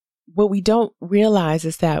what we don't realize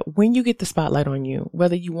is that when you get the spotlight on you,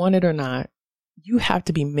 whether you want it or not, you have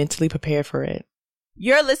to be mentally prepared for it.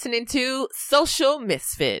 You're listening to Social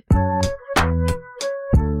Misfit.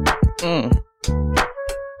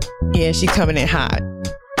 Yeah, she's coming in hot.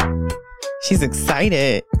 She's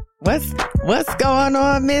excited. What's going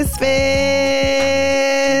on, Misfits?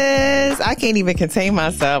 I can't even contain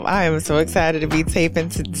myself. I am so excited to be taping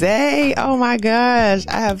today. Oh my gosh.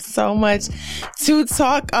 I have so much to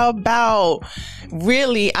talk about.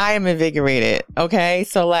 Really, I am invigorated. Okay.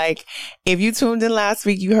 So like, if you tuned in last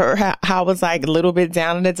week, you heard how I was like a little bit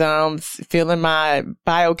down in the dumps, feeling my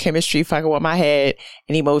biochemistry fucking with my head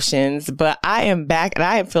and emotions. But I am back and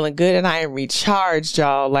I am feeling good and I am recharged,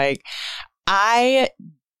 y'all. Like, I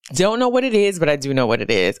don't know what it is, but I do know what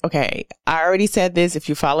it is. Okay. I already said this. If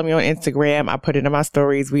you follow me on Instagram, I put it in my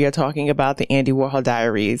stories. We are talking about the Andy Warhol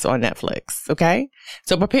Diaries on Netflix. Okay.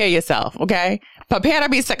 So prepare yourself. Okay. Prepare to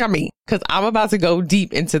be sick of me because I'm about to go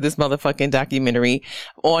deep into this motherfucking documentary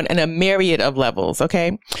on a myriad of levels.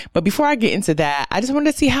 Okay. But before I get into that, I just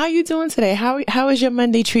wanted to see how you doing today. How is your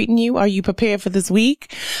Monday treating you? Are you prepared for this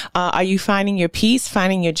week? Are you finding your peace,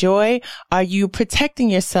 finding your joy? Are you protecting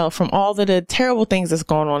yourself from all of the terrible things that's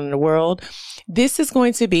going on in the world? This is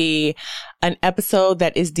going to be an episode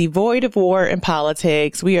that is devoid of war and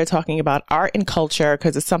politics. We are talking about art and culture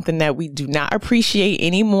because it's something that we do not appreciate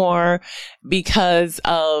anymore because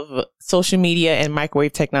of social media and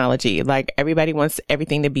microwave technology. Like everybody wants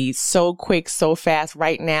everything to be so quick, so fast,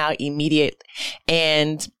 right now, immediate.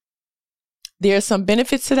 And there's some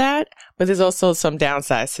benefits to that, but there's also some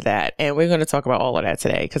downsides to that. And we're going to talk about all of that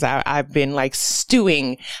today because I've been like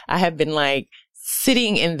stewing. I have been like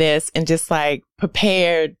sitting in this and just like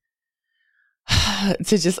prepared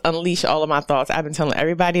to just unleash all of my thoughts. I've been telling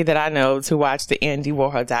everybody that I know to watch the Andy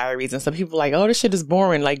Warhol Diaries, and some people are like, oh, this shit is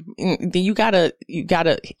boring. Like, you gotta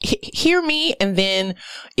hear me. And then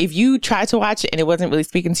if you try to watch it and it wasn't really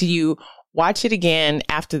speaking to you, watch it again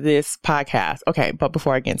after this podcast. Okay. But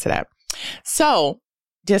before I get into that, so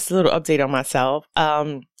just a little update on myself.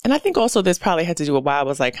 And I think also this probably had to do with why I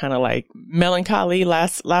was like kind of like melancholy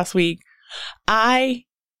last week. I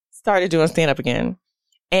started doing stand up again.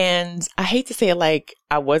 And I hate to say it like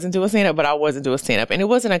I wasn't doing stand up, but I wasn't doing stand up. And it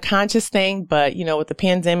wasn't a conscious thing, but you know, with the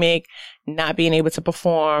pandemic, not being able to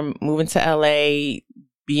perform, moving to LA,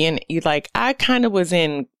 being like, I kind of was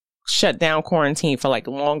in shut down quarantine for like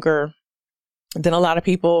longer than a lot of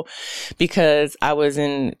people because I was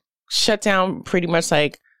in shutdown pretty much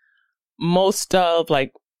like most of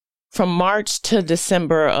like from March to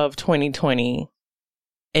December of 2020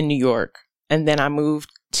 in New York. And then I moved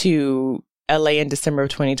to LA in December of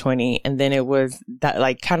 2020. And then it was that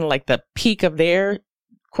like kind of like the peak of their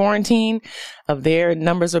quarantine, of their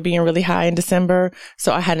numbers were being really high in December.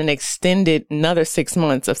 So I had an extended another 6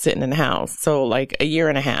 months of sitting in the house. So like a year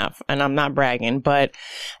and a half. And I'm not bragging, but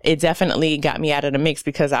it definitely got me out of the mix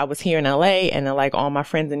because I was here in LA and then like all my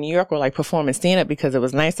friends in New York were like performing stand up because it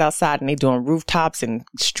was nice outside and they doing rooftops and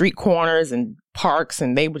street corners and parks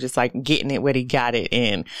and they were just like getting it where they got it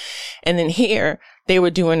in. And then here they were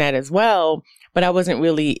doing that as well. But I wasn't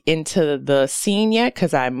really into the scene yet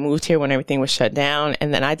because I moved here when everything was shut down.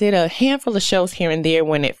 And then I did a handful of shows here and there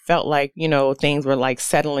when it felt like, you know, things were like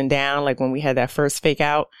settling down, like when we had that first fake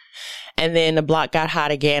out. And then the block got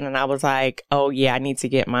hot again. And I was like, oh, yeah, I need to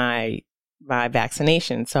get my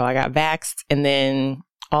vaccination. So I got vaxxed and then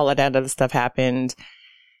all of that other stuff happened.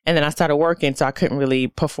 And then I started working, so I couldn't really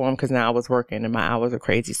perform because now I was working and my hours are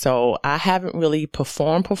crazy. So I haven't really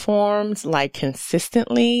performed like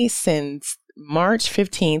consistently since March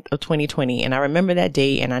 15th of 2020. And I remember that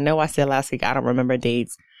date. And I know I said last week, I don't remember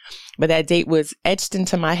dates, but that date was etched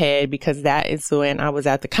into my head because that is when I was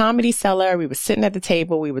at the Comedy Cellar. We were sitting at the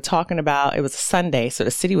table. We were talking about, it was a Sunday. So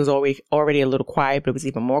the city was already a little quiet, but it was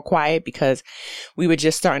even more quiet because we were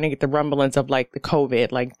just starting to get the rumblings of like the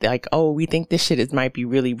COVID, like, oh, we think this shit might be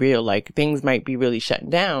really real. Like things might be really shutting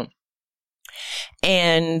down.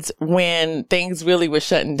 And when things really were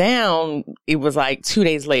shutting down, it was like 2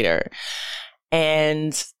 days later.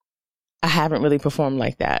 And I haven't really performed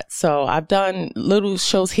like that. So I've done little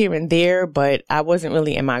shows here and there, but I wasn't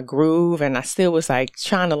really in my groove. And I still was like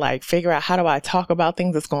trying to like figure out how do I talk about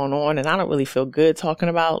things that's going on. And I don't really feel good talking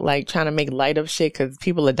about like trying to make light of shit because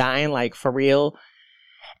people are dying like for real.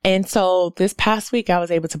 And so this past week I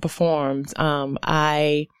was able to perform.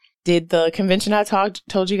 I did the convention I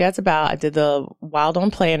told you guys about. I did the Wild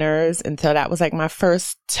on Planners. And so that was like my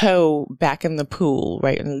first toe back in the pool,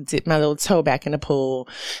 right? And did my little toe back in the pool.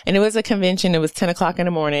 And it was a convention. It was 10 o'clock in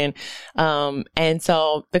the morning. And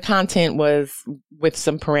so the content was with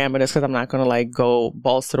some parameters because I'm not going to like go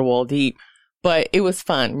balls to the wall deep. But it was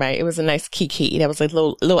fun, right? It was a nice kiki. That was like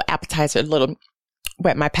little appetizer, little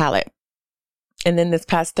wet my palate. And then this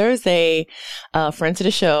past Thursday, friend to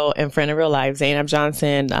the show and friend in real life, Zainab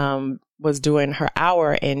Johnson, was doing her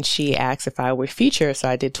hour, and she asked if I would feature. So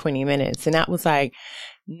I did 20 minutes, and that was like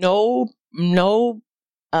no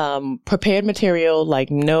prepared material, like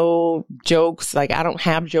no jokes. Like I don't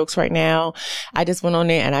have jokes right now. I just went on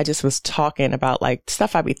there and I just was talking about like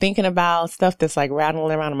stuff I be thinking about, stuff that's like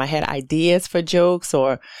rattling around in my head, ideas for jokes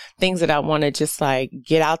or things that I want to just like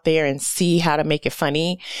get out there and see how to make it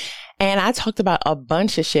funny. And I talked about a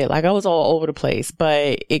bunch of shit. Like I was all over the place,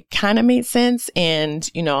 but it kind of made sense. And,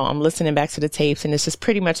 you know, I'm listening back to the tapes, and it's just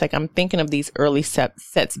pretty much like I'm thinking of these early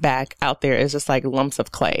sets back out there as just like lumps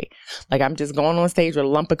of clay. Like I'm just going on stage with a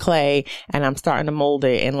lump of clay and I'm starting to mold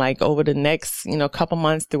it. And like over the next, you know, couple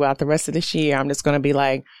months throughout the rest of this year, I'm just going to be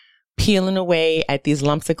like peeling away at these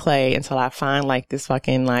lumps of clay until I find like this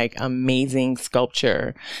fucking like amazing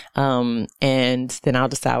sculpture. And then I'll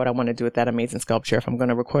decide what I want to do with that amazing sculpture. If I'm going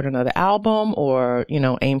to record another album or, you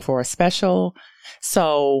know, aim for a special.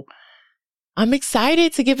 So I'm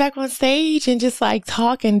excited to get back on stage and just like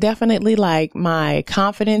talk, and definitely like my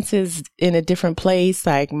confidence is in a different place.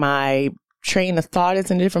 Like my train of thought is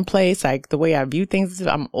in a different place. Like the way I view things,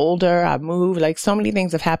 I'm older, I've moved, like so many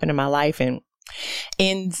things have happened in my life,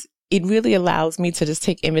 and it really allows me to just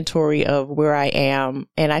take inventory of where I am.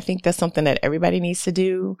 And I think that's something that everybody needs to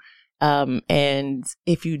do. And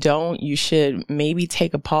if you don't, you should maybe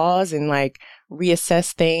take a pause and like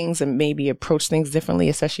reassess things and maybe approach things differently,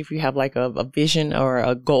 especially if you have like a vision or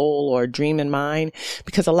a goal or a dream in mind.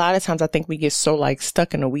 Because a lot of times I think we get so like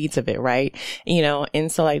stuck in the weeds of it, right? You know, and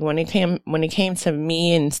so like when it came to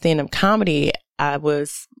me and stand-up comedy, I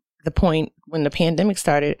was the point when the pandemic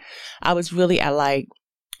started, I was really at like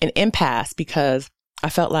an impasse because I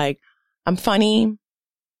felt like I'm funny.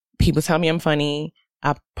 People tell me I'm funny.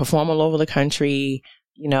 I perform all over the country.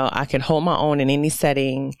 You know, I can hold my own in any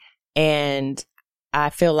setting. And I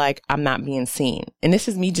feel like I'm not being seen. And this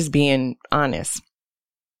is me just being honest.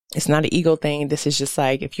 It's not an ego thing. This is just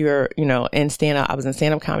like, if you're, you know, in stand-up, I was in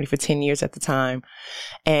stand-up comedy for 10 years at the time.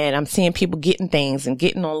 And I'm seeing people getting things and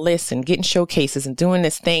getting on lists and getting showcases and doing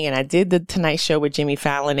this thing. And I did the Tonight Show with Jimmy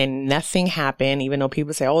Fallon and nothing happened, even though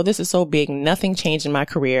people say, oh, this is so big. Nothing changed in my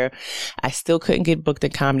career. I still couldn't get booked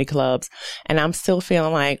at comedy clubs. And I'm still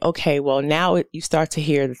feeling like, okay, well, now you start to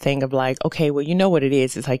hear the thing of like, okay, well, you know what it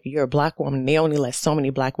is. It's like, you're a black woman. They only let so many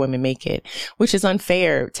black women make it, which is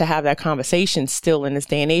unfair to have that conversation still in this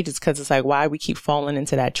day and age. It's because it's like, why we keep falling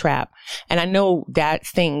into that trap. And I know that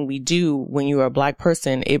thing we do when you're a black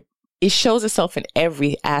person, it shows itself in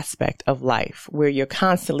every aspect of life where you're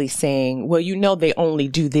constantly saying, well, you know, they only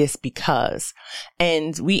do this because,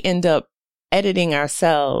 and we end up editing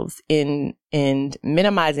ourselves and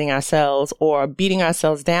minimizing ourselves or beating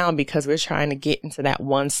ourselves down because we're trying to get into that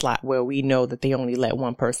one slot where we know that they only let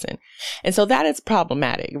one person. And so that is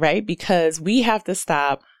problematic, right? Because we have to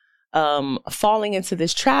stop falling into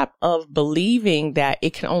this trap of believing that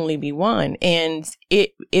it can only be one. And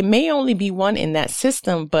it may only be one in that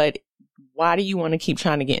system, but why do you want to keep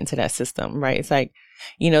trying to get into that system, right? It's like,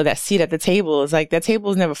 you know, that seat at the table is like, that table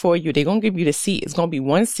is never for you. They're going to give you the seat. It's going to be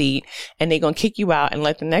one seat, and they're going to kick you out and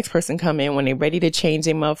let the next person come in when they're ready to change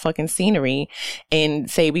their motherfucking scenery and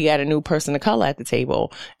say, we got a new person of color at the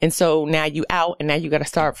table. And so now you out, and now you got to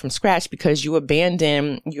start from scratch because you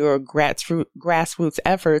abandon your grassroots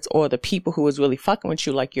efforts or the people who was really fucking with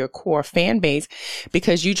you, like your core fan base,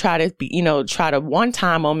 because you try to one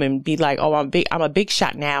time them and be like, oh, I'm a big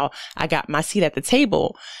shot now. I got my seat at the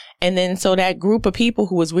table. And then so that group of people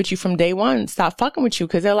who was with you from day one stop fucking with you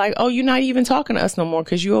because they're like, oh, you're not even talking to us no more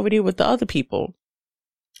because you're over there with the other people.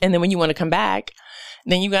 And then when you want to come back,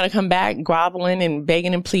 then you got to come back groveling and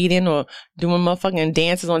begging and pleading or doing motherfucking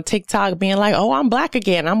dances on TikTok being like, oh, I'm black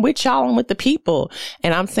again. I'm with y'all. I'm with the people.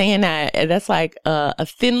 And I'm saying that's like a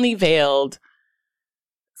thinly veiled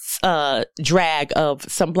drag of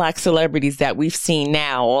some black celebrities that we've seen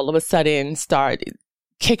now all of a sudden start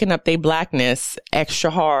kicking up their blackness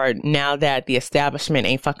extra hard now that the establishment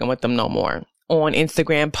ain't fucking with them no more. On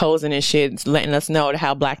Instagram posing and shit, letting us know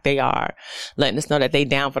how black they are, letting us know that they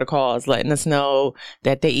down for the cause, letting us know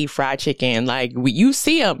that they eat fried chicken. Like, you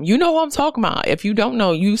see them, you know what I'm talking about. If you don't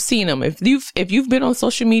know, you've seen them. If you've been on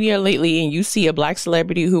social media lately and you see a black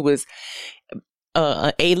celebrity who was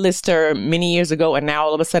a A-lister many years ago, and now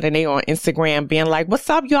all of a sudden they on Instagram being like, what's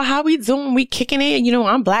up, y'all? How we doing? We kicking it. You know,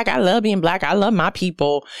 I'm black. I love being black. I love my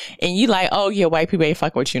people. And you like, oh yeah, white people ain't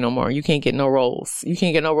fucking with you no more. You can't get no roles. You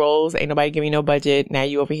can't get no roles. Ain't nobody giving you no budget. Now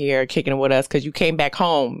you over here kicking it with us because you came back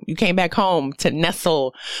home. You came back home to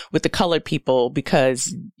nestle with the colored people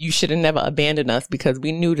because you should have never abandoned us, because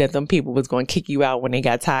we knew that them people was going to kick you out when they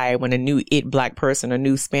got tired, when a new black person, a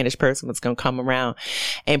new Spanish person was going to come around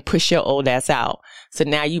and push your old ass out. So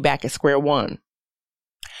now you back at square one.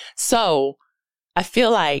 So I feel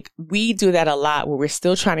like we do that a lot, where we're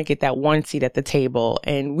still trying to get that one seat at the table,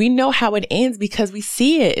 and we know how it ends because we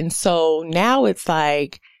see it. And so now it's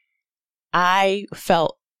like, I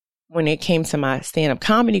felt when it came to my stand-up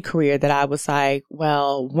comedy career that I was like,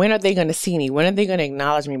 well, when are they going to see me? When are they going to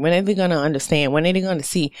acknowledge me? When are they going to understand? When are they going to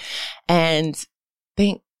see? And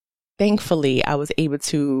thankfully, I was able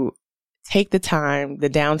to take the time, the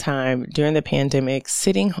downtime during the pandemic,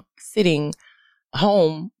 sitting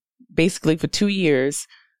home basically for 2 years,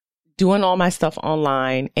 doing all my stuff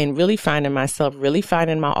online and really finding myself, really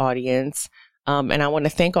finding my audience. And I want to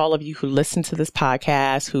thank all of you who listen to this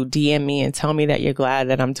podcast, who DM me and tell me that you're glad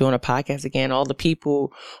that I'm doing a podcast again. All the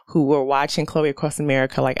people who were watching Chloe Across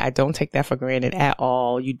America, like, I don't take that for granted at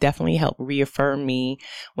all. You definitely helped reaffirm me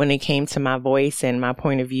when it came to my voice and my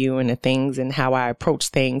point of view and the things and how I approach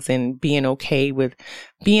things, and being okay with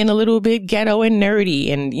being a little bit ghetto and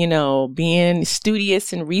nerdy, and, you know, being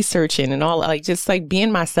studious and researching and all, like, just like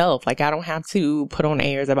being myself. Like, I don't have to put on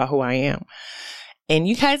airs about who I am. And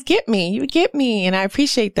you guys get me. You get me. And I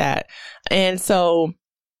appreciate that. And so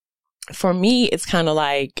for me, it's kind of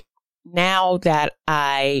like, now that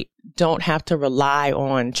I don't have to rely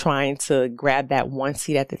on trying to grab that one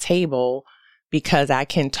seat at the table, because I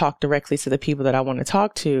can talk directly to the people that I want to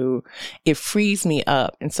talk to, it frees me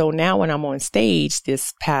up. And so now when I'm on stage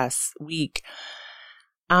this past week,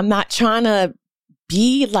 I'm not trying to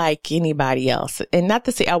be like anybody else. And not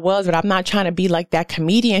to say I was, but I'm not trying to be like that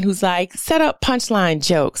comedian who's like, set up punchline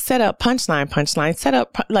jokes, set up punchline, set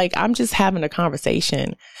up, like, I'm just having a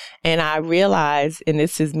conversation. And I realize, and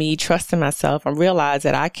this is me trusting myself, I realize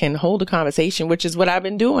that I can hold a conversation, which is what I've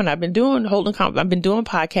been doing. I've been doing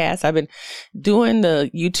podcasts. I've been doing the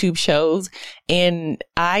YouTube shows, and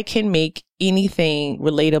I can make anything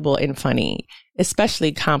relatable and funny,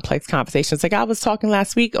 especially complex conversations. Like, I was talking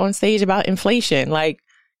last week on stage about inflation,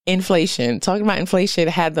 talking about inflation,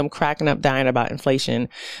 had them cracking up, dying about inflation,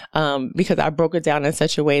 because I broke it down in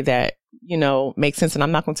such a way that, you know, makes sense. And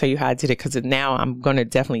I'm not going to tell you how I did it, because now I'm going to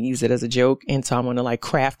definitely use it as a joke. And so I'm going to like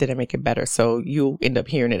craft it and make it better. So you'll end up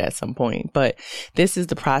hearing it at some point. But this is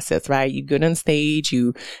the process, right? You get on stage,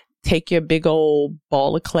 you take your big old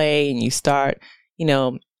ball of clay and you start, you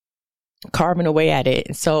know, carving away at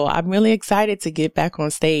it. So I'm really excited to get back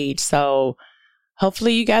on stage. So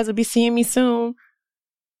hopefully you guys will be seeing me soon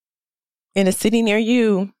in a city near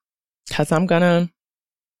you, because I'm gonna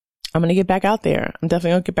get back out there. I'm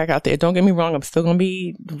definitely gonna get back out there. Don't get me wrong, I'm still gonna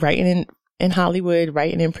be writing in Hollywood,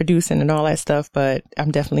 writing and producing and all that stuff, but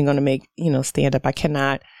I'm definitely gonna make, you know, stand up. I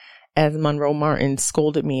cannot, as Monroe Martin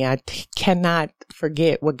scolded me, I cannot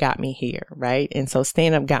forget what got me here, right? And so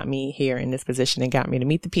stand up got me here in this position and got me to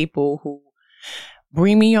meet the people who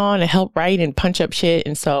bring me on and help write and punch up shit.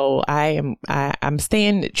 And so I'm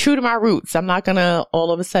staying true to my roots. I'm not gonna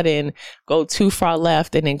all of a sudden go too far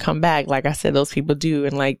left and then come back, like I said those people do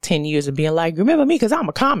in like 10 years of being like, remember me because I'm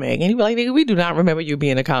a comic. And you be like, we do not remember you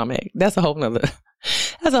being a comic. That's a whole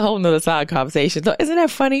nother side conversation. So isn't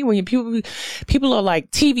that funny when people are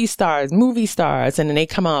like TV stars, movie stars, and then they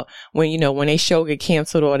come out when they show get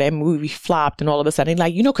canceled or that movie flopped, and all of a sudden they're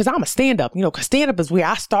like, because I'm a stand-up, because stand-up is where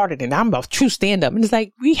I started and I'm a true stand-up. And it's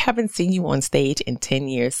like, we haven't seen you on stage in 10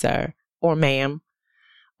 years, sir or ma'am.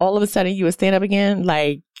 All of a sudden you a stand-up again?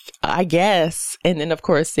 Like, I guess. And then of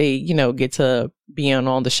course they, get to be on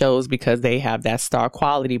all the shows because they have that star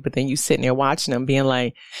quality. But then you sitting there watching them being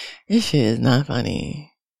like, this shit is not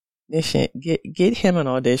funny. This shit, get him an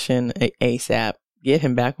audition ASAP. Get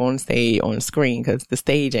him back on stage, on screen, because the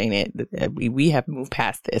stage ain't it. We have moved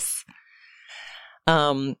past this.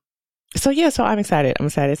 So I'm excited. I'm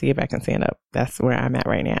excited to get back and stand up. That's where I'm at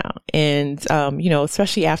right now. And,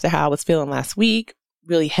 especially after how I was feeling last week,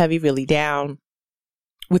 really heavy, really down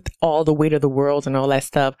with all the weight of the world and all that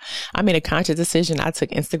stuff. I made a conscious decision. I took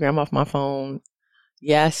Instagram off my phone.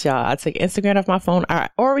 Yes, y'all. I took Instagram off my phone. I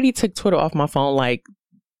already took Twitter off my phone, like,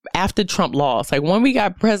 after Trump lost. Like, when we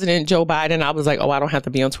got President Joe Biden, I was like, I don't have to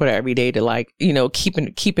be on Twitter every day to, like,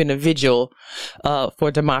 keeping a vigil for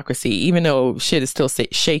democracy, even though shit is still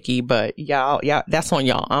shaky. But y'all, that's on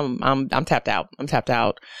y'all. I'm tapped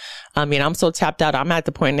out. I mean, I'm so tapped out. I'm at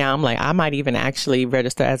the point now, I'm like, I might even actually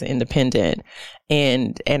register as an independent.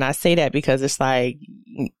 And I say that because it's like,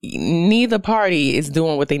 neither party is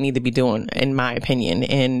doing what they need to be doing, in my opinion.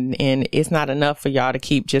 And it's not enough for y'all to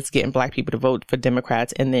keep just getting Black people to vote for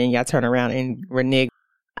Democrats and then y'all turn around and renege.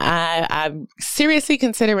 I'm seriously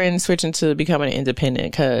considering switching to becoming an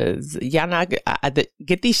independent because y'all not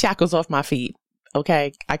get these shackles off my feet.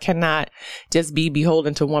 Okay, I cannot just be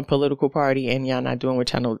beholden to one political party and y'all not doing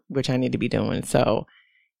which I need to be doing. So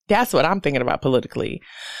that's what I'm thinking about politically.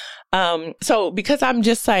 So because I'm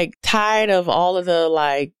just like tired of all of the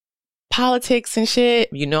like politics and shit,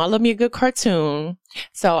 I love me a good cartoon.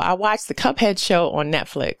 So I watched the Cuphead show on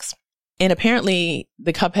Netflix. And apparently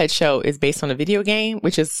the Cuphead show is based on a video game,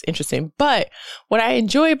 which is interesting. But what I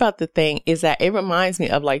enjoy about the thing is that it reminds me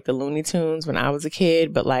of like the Looney Tunes when I was a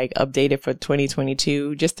kid, but like updated for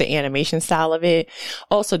 2022, just the animation style of it.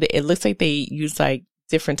 Also, it looks like they use like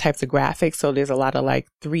different types of graphics. So there's a lot of like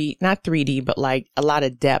not 3D, but like a lot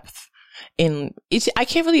of depth. I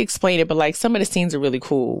can't really explain it, but like some of the scenes are really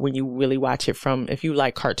cool when you really watch it if you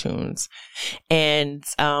like cartoons. And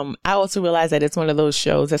I also realized that it's one of those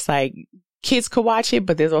shows that's like kids could watch it,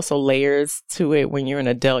 but there's also layers to it. When you're an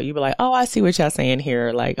adult, you be like, oh, I see what y'all saying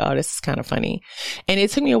here. Like, oh, this is kind of funny. And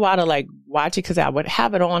it took me a while to like watch it because I would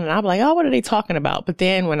have it on and I'd be like, oh, what are they talking about? But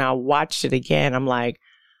then when I watched it again, I'm like,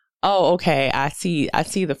 oh, okay. I see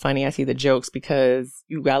the funny. I see the jokes because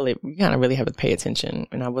you kind of really have to pay attention.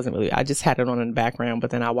 And I just had it on in the background,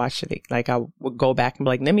 but then I watched it. Like I would go back and be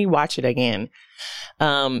like, let me watch it again.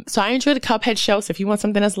 So I enjoy the Cuphead show. So if you want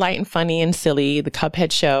something that's light and funny and silly, the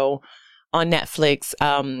Cuphead show on Netflix.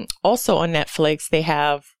 Also on Netflix, they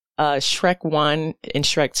have Shrek 1 and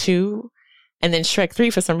Shrek 2. And then Shrek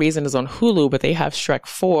 3 for some reason is on Hulu, but they have Shrek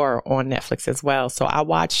 4 on Netflix as well. So I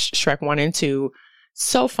watched Shrek 1 and 2.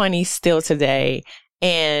 So funny still today,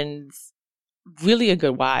 and really a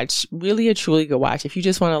good watch, really a truly good watch. If you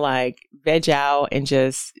just want to like veg out and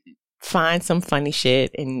just find some funny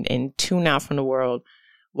shit and tune out from the world,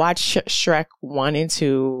 watch Shrek 1 and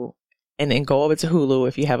 2 and then go over to Hulu.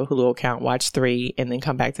 If you have a Hulu account, watch 3 and then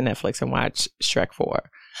come back to Netflix and watch Shrek 4.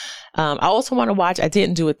 I also want to watch, I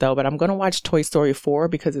didn't do it though, but I'm going to watch Toy Story 4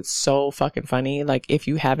 because it's so fucking funny. Like if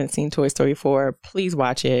you haven't seen Toy Story 4, please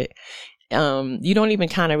watch it. You don't even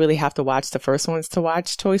kind of really have to watch the first ones to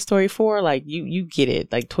watch Toy Story 4. Like you get it.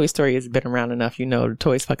 Like Toy Story has been around enough. The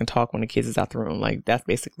toys fucking talk when the kids is out the room. Like that's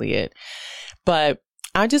basically it. But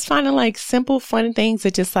I'm just finding like simple, fun things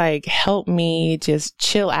that just like help me just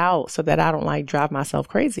chill out so that I don't like drive myself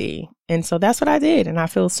crazy. And so that's what I did. And I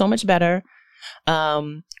feel so much better.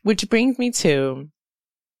 Which brings me to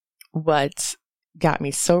what got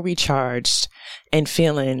me so recharged and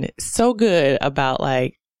feeling so good about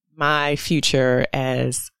like my future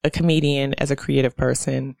as a comedian, as a creative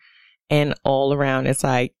person, and all around. It's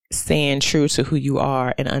like staying true to who you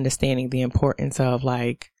are and understanding the importance of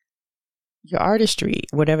like your artistry,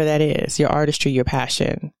 whatever that is, your artistry, your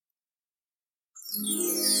passion.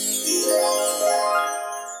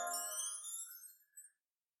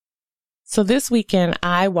 So this weekend,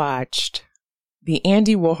 I watched the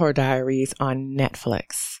Andy Warhol Diaries on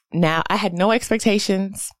Netflix. Now, I had no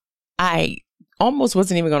expectations. I almost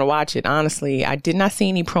wasn't even going to watch it, honestly. I did not see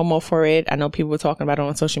any promo for it. I know people were talking about it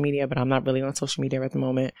on social media, but I'm not really on social media at the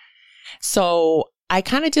moment. So I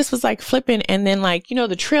kind of just was like flipping, and then like,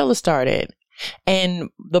 the trailer started, and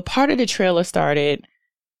the part of the trailer started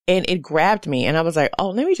and it grabbed me, and I was like, oh,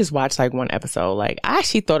 let me just watch like one episode. Like I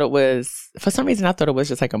actually thought it was, for some reason I thought it was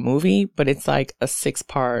just like a movie, but it's like a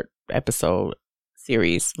 6-part episode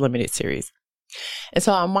series, limited series. And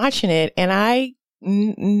so I'm watching it, and I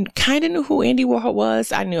kind of knew who Andy Warhol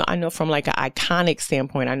was. I know from like an iconic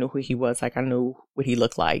standpoint, I knew who he was. Like I knew what he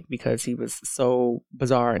looked like because he was so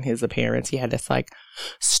bizarre in his appearance. He had this like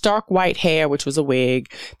stark white hair, which was a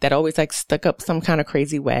wig that always like stuck up some kind of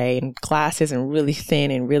crazy way, and glasses, and really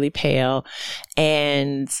thin and really pale.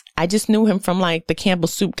 And I just knew him from like the Campbell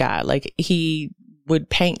Soup guy. Like he would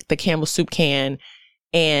paint the Campbell Soup can,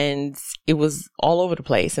 and it was all over the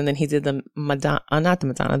place. And then he did the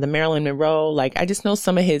Marilyn Monroe. Like, I just know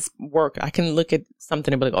some of his work. I can look at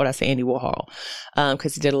something and be like, oh, that's Andy Warhol.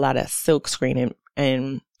 Cause he did a lot of silk screening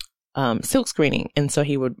and silk screening. And so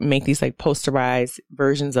he would make these like posterized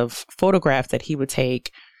versions of photographs that he would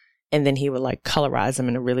take, and then he would like colorize them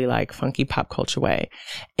in a really like funky pop culture way.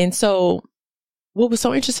 And so what was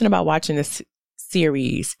so interesting about watching this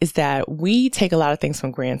series is that we take a lot of things for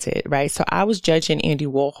granted, right? So I was judging Andy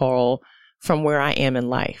Warhol from where I am in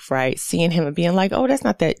life, right? Seeing him and being like, oh, that's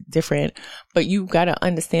not that different. But you got to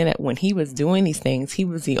understand that when he was doing these things, he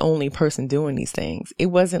was the only person doing these things. It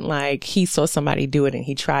wasn't like he saw somebody do it and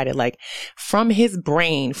he tried it. Like from his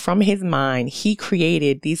brain, from his mind, he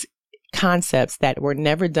created these concepts that were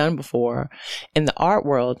never done before in the art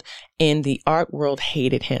world, and the art world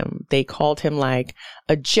hated him. They called him like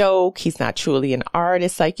a joke. He's not truly an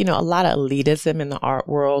artist. Like, you know, a lot of elitism in the art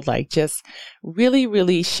world, like just really,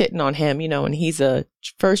 really shitting on him, you know, and he's a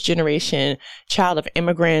first generation child of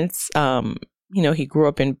immigrants. You know, he grew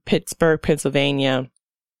up in Pittsburgh, Pennsylvania,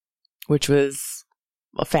 which was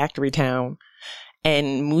a factory town,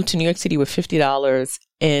 and moved to New York City with $50.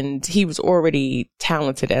 And he was already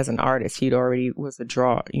talented as an artist. He was a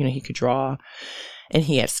drawer, you know, he could draw and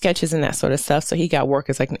he had sketches and that sort of stuff. So he got work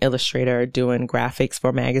as like an illustrator doing graphics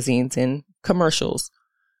for magazines and commercials,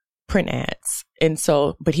 print ads. And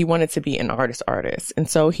so, but he wanted to be an artist. And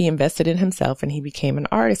so he invested in himself and he became an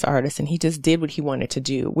artist and he just did what he wanted to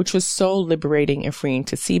do, which was so liberating and freeing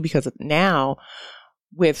to see, because now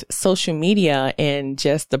with social media and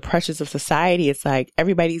just the pressures of society, it's like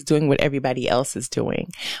everybody's doing what everybody else is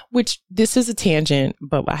doing, which this is a tangent,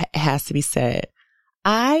 but it has to be said.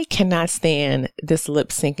 I cannot stand this lip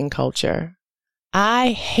syncing culture. I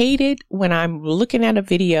hate it when I'm looking at a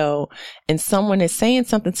video and someone is saying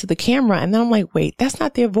something to the camera and then I'm like, wait, that's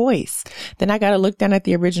not their voice. Then I got to look down at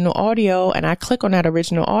the original audio and I click on that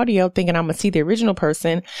original audio thinking I'm going to see the original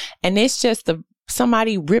person. And it's just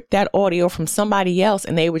somebody ripped that audio from somebody else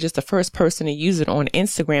and they were just the first person to use it on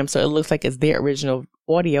Instagram. So it looks like it's their original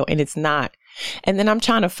audio and it's not. And then I'm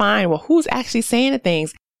trying to find, well, who's actually saying the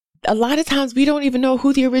things? A lot of times we don't even know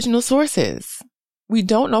who the original source is. We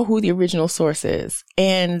don't know who the original source is.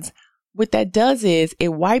 And what that does is it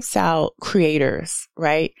wipes out creators,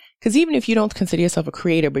 right? Because even if you don't consider yourself a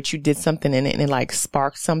creator, but you did something in it and it like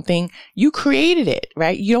sparked something, you created it,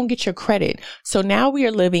 right? You don't get your credit. So now we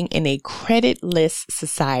are living in a creditless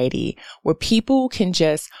society where people can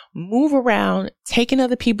just move around, taking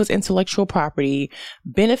other people's intellectual property,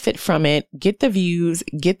 benefit from it, get the views,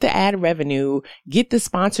 get the ad revenue, get the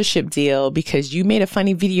sponsorship deal because you made a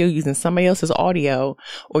funny video using somebody else's audio,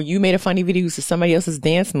 or you made a funny video using somebody else's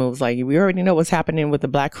dance moves. Like we already know what's happening with the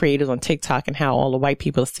black creators on TikTok and how all the white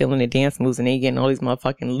people are stealing their dance moves and they getting all these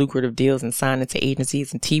motherfucking lucrative deals and signing to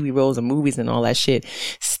agencies and TV roles and movies and all that shit,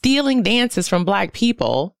 stealing dances from black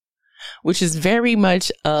people, which is very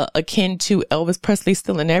much akin to Elvis Presley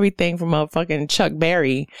stealing everything from fucking Chuck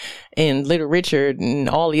Berry and Little Richard and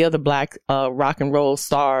all the other black rock and roll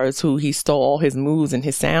stars who he stole all his moves and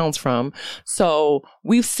his sounds from. So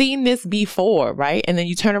we've seen this before, right? And then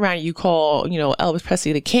you turn around and you call, you know, Elvis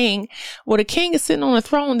Presley the king. Well, the king is sitting on a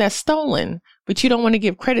throne that's stolen, but you don't want to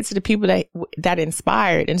give credit to the people that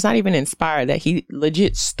inspired. And it's not even inspired, that he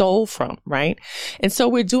legit stole from, right? And so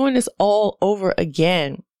we're doing this all over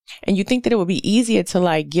again. And you think that it would be easier to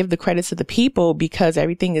like give the credits to the people because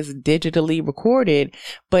everything is digitally recorded,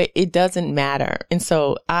 but it doesn't matter. And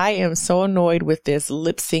so I am so annoyed with this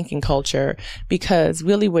lip syncing culture, because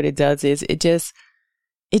really what it does is it just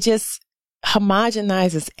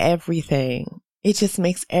homogenizes everything. It just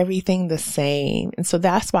makes everything the same. And so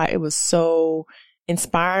that's why it was so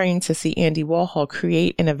inspiring to see Andy Warhol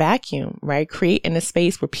create in a vacuum, right? Create in a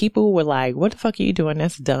space where people were like, what the fuck are you doing?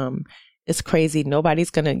 That's dumb. It's crazy.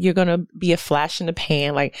 You're going to be a flash in the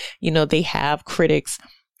pan. Like, you know, they have critics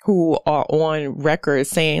who are on record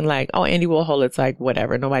saying like, oh, Andy Warhol, it's like,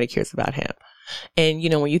 whatever. Nobody cares about him. And, you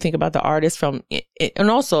know, when you think about the artists from it, and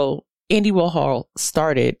also Andy Warhol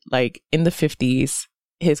started like in the 50s.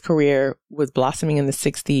 His career was blossoming in the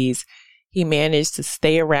 60s. He managed to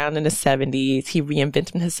stay around in the 70s. He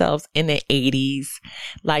reinvented himself in the 80s.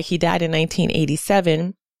 Like he died in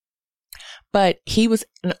 1987. But he was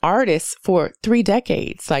an artist for 3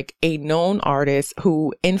 decades, like a known artist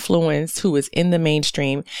who influenced, who was in the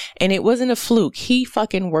mainstream. And it wasn't a fluke. He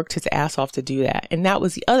fucking worked his ass off to do that. And that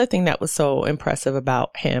was the other thing that was so impressive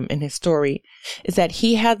about him and his story, is that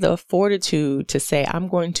he had the fortitude to say, I'm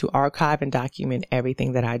going to archive and document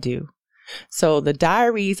everything that I do. So the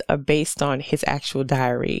diaries are based on his actual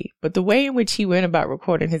diary. But the way in which he went about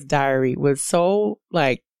recording his diary was so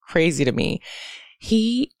like crazy to me.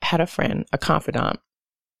 He had a friend, a confidant,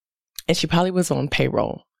 and she probably was on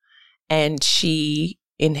payroll. And she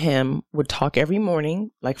and him would talk every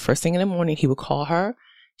morning, like first thing in the morning, he would call her.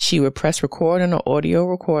 She would press record on an audio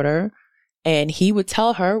recorder, and he would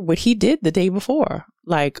tell her what he did the day before.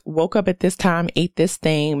 Like, woke up at this time, ate this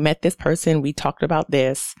thing, met this person, we talked about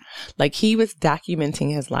this. Like, he was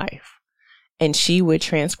documenting his life. And she would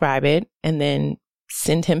transcribe it and then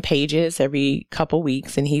send him pages every couple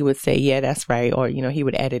weeks and he would say, yeah, that's right. Or, he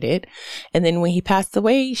would edit it. And then when he passed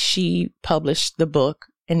away, she published the book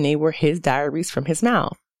and they were his diaries from his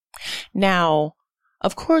mouth. Now,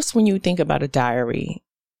 of course, when you think about a diary,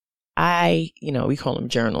 we call them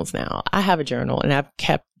journals now. I have a journal and I've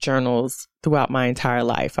kept journals throughout my entire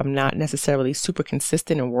life. I'm not necessarily super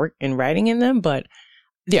consistent in writing in them, but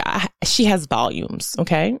she has volumes.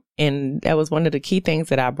 Okay. And that was one of the key things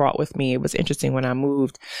that I brought with me. It was interesting when I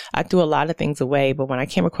moved, I threw a lot of things away, but when I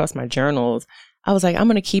came across my journals, I was like, I'm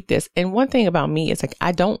going to keep this. And one thing about me is like,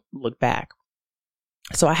 I don't look back.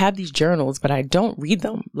 So I have these journals, but I don't read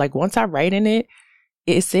them. Like once I write in it,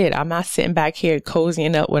 it's it. I'm not sitting back here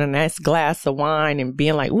cozying up with a nice glass of wine and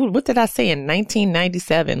being like, ooh, what did I say in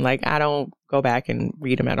 1997? Like, I don't go back and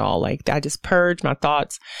read them at all. Like, I just purge my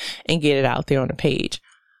thoughts and get it out there on the page.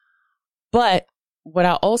 But what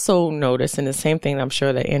I also noticed, and the same thing I'm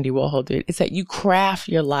sure that Andy Warhol did, is that you craft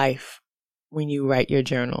your life when you write your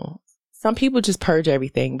journal. Some people just purge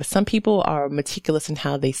everything, but some people are meticulous in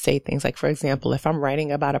how they say things. Like, for example, if I'm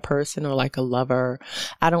writing about a person or like a lover,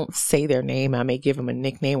 I don't say their name. I may give them a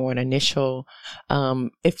nickname or an initial.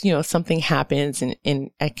 If, something happens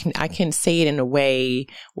and I can say it in a way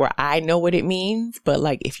where I know what it means. But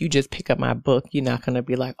like, if you just pick up my book, you're not going to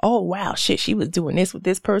be like, oh, wow, shit, she was doing this with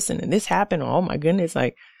this person and this happened. Oh my goodness.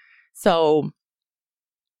 Like, so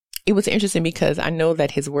it was interesting because I know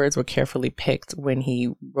that his words were carefully picked when he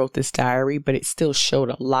wrote this diary, but it still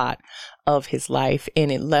showed a lot of his life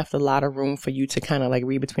and it left a lot of room for you to kind of like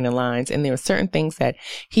read between the lines. And there were certain things that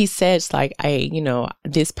he says like,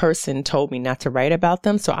 this person told me not to write about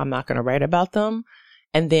them, so I'm not going to write about them.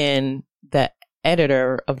 And then the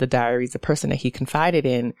editor of the diaries, the person that he confided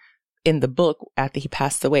in the book after he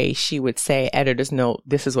passed away, she would say, editor's note,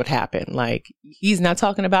 this is what happened. Like, he's not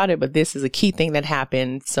talking about it, but this is a key thing that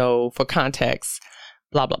happened. So for context,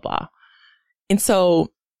 blah, blah, blah. And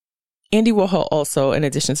so Andy Warhol also, in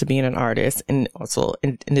addition to being an artist and also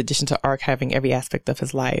in addition to archiving every aspect of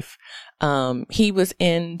his life, he was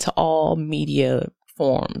into all media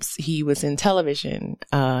forms. He was in television.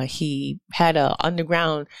 He had an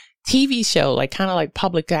underground TV show, like kind of like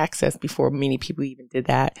public access before many people even did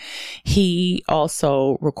that. He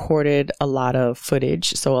also recorded a lot of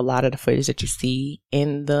footage. So a lot of the footage that you see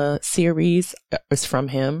in the series is from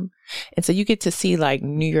him. And so you get to see like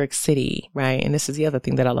New York City, right? And this is the other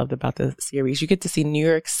thing that I loved about the series. You get to see New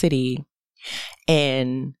York City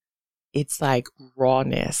and it's like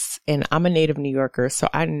rawness. And I'm a native New Yorker, so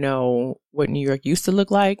I know what New York used to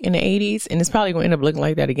look like in the 80s. And it's probably going to end up looking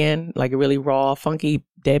like that again, like a really raw, funky,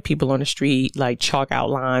 dead people on the street, like chalk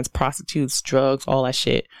outlines, prostitutes, drugs, all that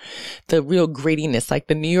shit. The real grittiness, like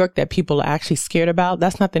the New York that people are actually scared about.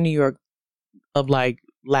 That's not the New York of like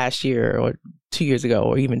last year or 2 years ago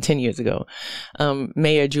or even 10 years ago.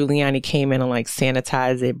 Mayor Giuliani came in and like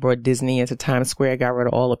sanitized it, brought Disney into Times Square, got rid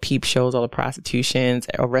of all the peep shows, all the prostitutions,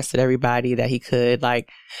 arrested everybody that he could, like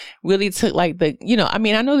really took like I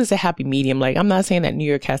know there's a happy medium. Like, I'm not saying that New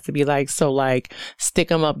York has to be like, so like stick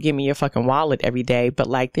them up, give me your fucking wallet every day. But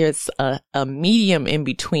like there's a medium in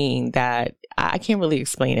between that I can't really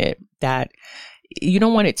explain it, that you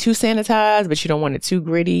don't want it too sanitized, but you don't want it too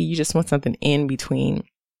gritty. You just want something in between.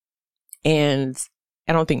 And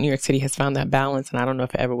I don't think New York City has found that balance, and I don't know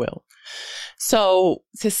if it ever will. So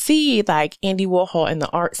to see like Andy Warhol in the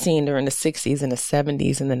art scene during the 60s and the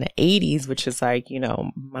 70s and then the 80s, which is like,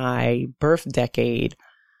 my birth decade.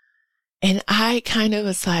 And I kind of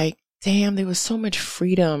was like, damn, there was so much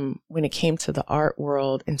freedom when it came to the art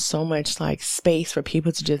world and so much like space for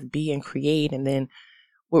people to just be and create. And then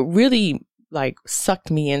what really like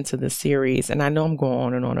sucked me into the series, and I know I'm going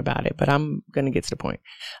on and on about it, but I'm going to get to the point,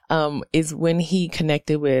 is when he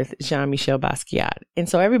connected with Jean-Michel Basquiat. And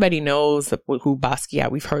so everybody knows who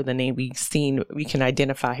Basquiat, we've heard the name, we can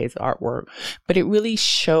identify his artwork, but it really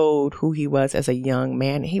showed who he was as a young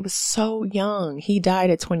man. He was so young. He died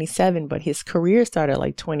at 27, but his career started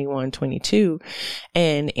like 21, 22.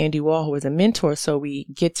 And Andy Warhol was a mentor. So we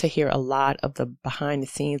get to hear a lot of the behind the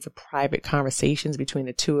scenes, the private conversations between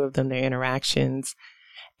the two of them, their interactions,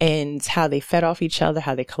 and how they fed off each other,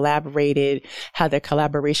 how they collaborated, how their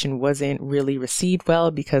collaboration wasn't really received well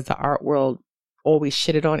because the art world always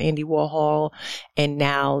shitted on Andy Warhol. And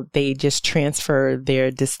now they just transfer their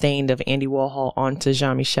disdain of Andy Warhol onto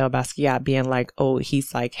Jean-Michel Basquiat, being like, oh,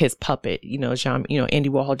 he's like his puppet. Andy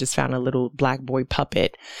Warhol just found a little black boy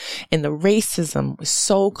puppet. And the racism was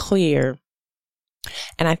so clear.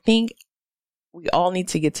 And I think we all need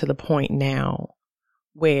to get to the point now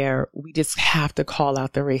where we just have to call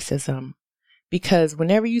out the racism, because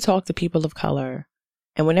whenever you talk to people of color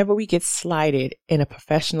and whenever we get slighted in a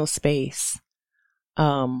professional space,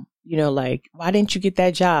 Like, why didn't you get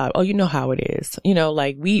that job? Oh, you know how it is.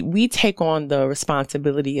 Like we take on the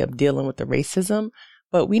responsibility of dealing with the racism,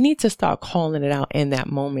 but we need to start calling it out in that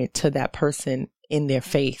moment to that person in their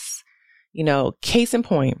face. Case in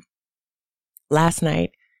point, last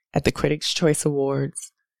night at the Critics' Choice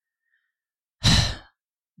Awards,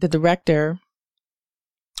 the director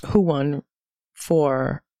who won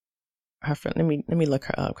for her film, let me look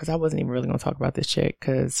her up because I wasn't even really going to talk about this chick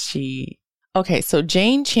because so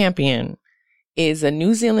Jane Campion is a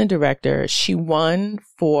New Zealand director. She won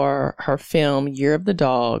for her film Year of the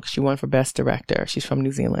Dog. She won for Best Director. She's from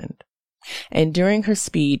New Zealand. And during her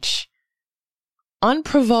speech,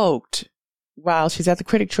 unprovoked, while she's at the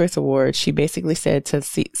Critics' Choice Awards, she basically said to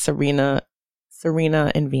Serena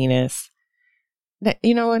and Venus,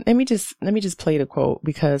 you know what? Let me just play the quote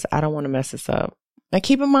because I don't want to mess this up. Now,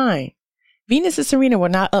 keep in mind, Venus and Serena were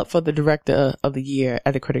not up for the Director of the Year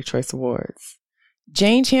at the Critics' Choice Awards.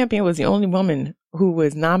 Jane Campion was the only woman who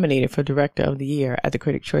was nominated for Director of the Year at the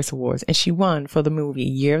Critics' Choice Awards, and she won for the movie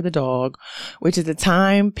Year of the Dog, which is a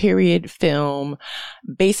time period film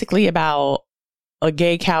basically about a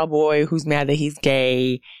gay cowboy who's mad that he's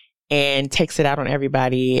gay and takes it out on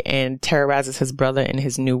everybody and terrorizes his brother and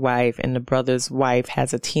his new wife. And the brother's wife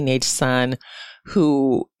has a teenage son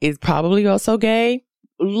who is probably also gay.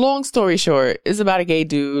 Long story short, it's about a gay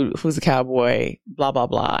dude who's a cowboy, blah, blah,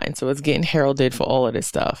 blah. And so it's getting heralded for all of this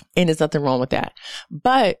stuff. And there's nothing wrong with that.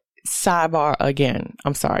 But sidebar again,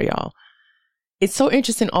 I'm sorry, y'all. It's so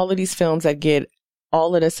interesting, all of these films that get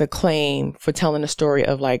all of this acclaim for telling the story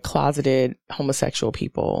of like closeted homosexual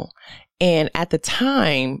people. And at the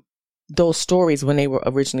time, those stories, when they were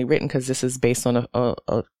originally written, because this is based on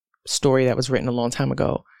a story that was written a long time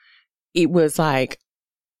ago, it was like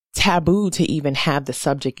taboo to even have the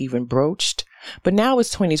subject even broached. But now it's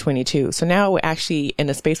 2022. So now we're actually in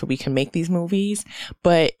a space where we can make these movies.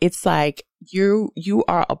 But it's like you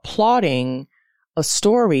are applauding a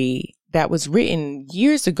story that was written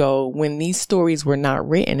years ago when these stories were not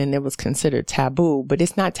written and it was considered taboo. But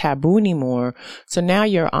it's not taboo anymore. So now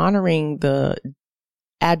you're honoring the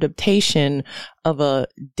adaptation of a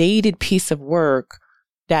dated piece of work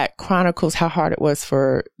that chronicles how hard it was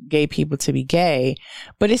for gay people to be gay.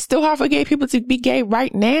 But it's still hard for gay people to be gay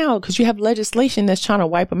right now because you have legislation that's trying to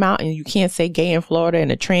wipe them out and you can't say gay in Florida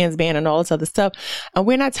and a trans ban and all this other stuff. And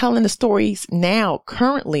we're not telling the stories now,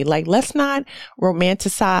 currently. Like, let's not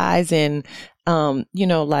romanticize and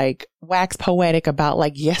like wax poetic about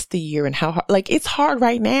like yesteryear and how hard, like it's hard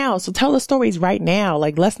right now. So tell the stories right now.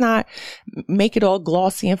 Like, let's not make it all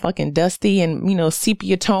glossy and fucking dusty and,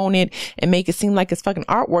 sepia tone it and make it seem like it's fucking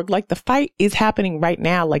artwork. Like, the fight is happening right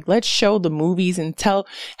now. Like, let's show the movies and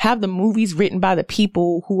have the movies written by the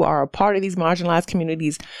people who are a part of these marginalized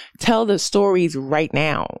communities. Tell the stories right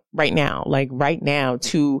now,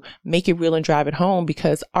 to make it real and drive it home,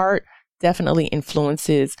 because art definitely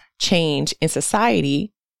influences change in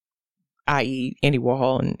society, i.e. Andy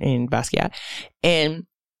Warhol and Basquiat. And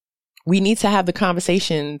we need to have the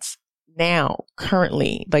conversations now,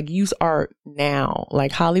 currently, like use art now.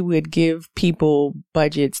 Like, Hollywood, give people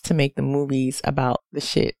budgets to make the movies about the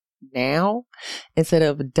shit now instead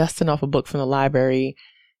of dusting off a book from the library.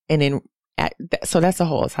 And then, so that's the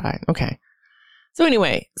whole side. Okay. So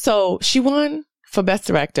anyway, so she won for Best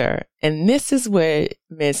Director. And this is what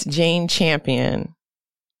Miss Jane Campion,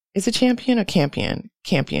 is it Champion or Campion?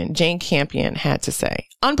 Campion. Jane Campion had to say,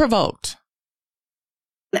 unprovoked.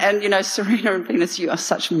 And, Serena and Venus, you are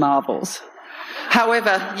such marvels.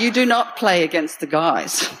 However, you do not play against the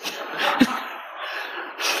guys.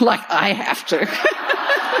 Like I have to.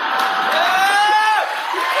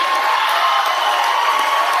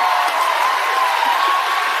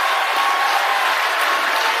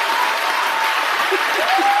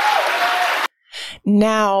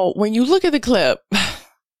 Now, when you look at the clip,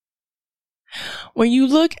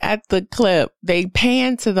 they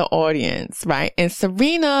pan to the audience, right? And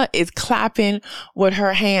Serena is clapping with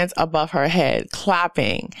her hands above her head,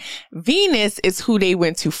 clapping. Venus is who they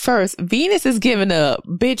went to first. Venus is giving a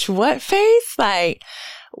bitch what face? Like,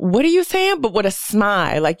 what are you saying? But with a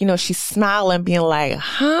smile, like, she's smiling, being like,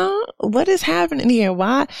 huh? What is happening here?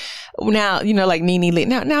 Why? Now, like Nene Lee.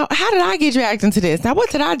 Now, how did I get dragged into this? Now,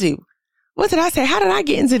 what did I do? What did I say? How did I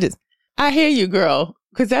get into this? I hear you, girl.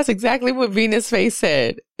 Because that's exactly what Venus Face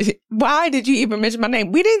said. Why did you even mention my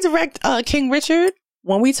name? We didn't direct King Richard.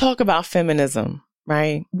 When we talk about feminism,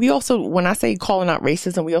 right? We also, when I say calling out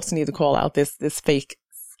racism, we also need to call out this fake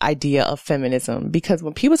idea of feminism. Because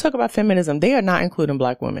when people talk about feminism, they are not including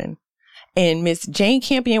Black women. And Miss Jane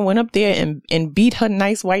Campion went up there and beat her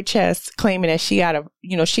nice white chest, claiming that she got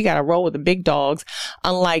to roll with the big dogs,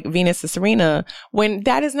 unlike Venus and Serena, when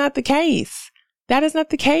that is not the case. That is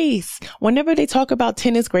not the case. Whenever they talk about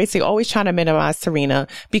tennis greats, they always try to minimize Serena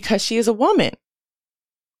because she is a woman.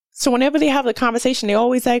 So whenever they have the conversation, they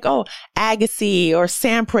always like, oh, Agassi or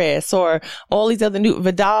Sampras or all these other new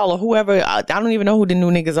Vidal or whoever. I don't even know who the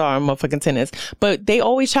new niggas are in motherfucking tennis, but they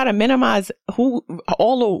always try to minimize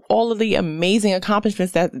all of the amazing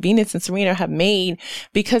accomplishments that Venus and Serena have made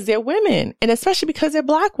because they're women, and especially because they're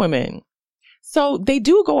Black women. So they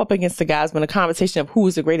do go up against the guys when the conversation of who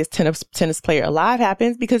is the greatest tennis player alive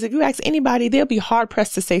happens, because if you ask anybody, they'll be hard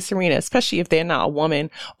pressed to say Serena, especially if they're not a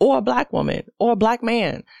woman or a Black woman or a Black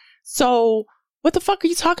man. So what the fuck are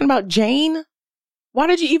you talking about, Jane? Why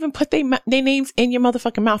did you even put their names in your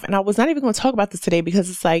motherfucking mouth? And I was not even going to talk about this today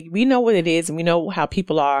because it's like, we know what it is and we know how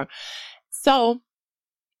people are. So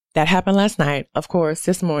that happened last night. Of course,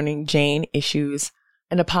 this morning, Jane issues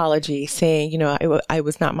an apology saying, it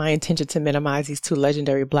was not my intention to minimize these two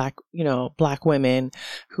legendary Black women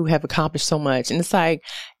who have accomplished so much. And it's like,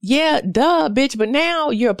 yeah, duh, bitch. But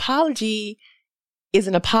now your apology is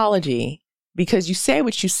an apology. Because you said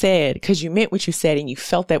what you said, because you meant what you said, and you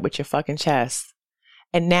felt that with your fucking chest.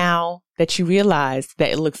 And now that you realize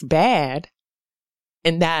that it looks bad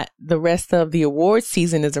and that the rest of the award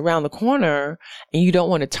season is around the corner and you don't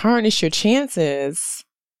want to tarnish your chances,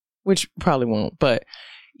 which probably won't, but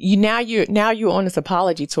now you're on this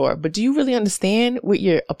apology tour. But do you really understand what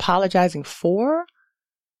you're apologizing for?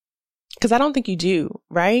 Because I don't think you do,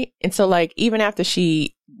 right? And so like, even after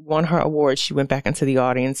she won her award, she went back into the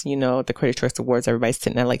audience, the Critics' Choice Awards, everybody's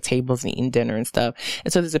sitting at like tables and eating dinner and stuff.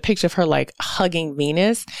 And so there's a picture of her like hugging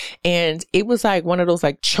Venus. And it was like one of those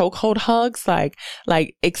like chokehold hugs,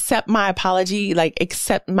 like accept my apology, like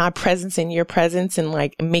accept my presence in your presence and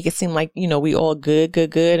like make it seem like, we all good.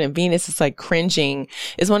 And Venus is like cringing.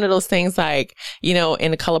 It's one of those things like,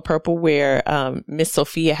 in The Color Purple where Miss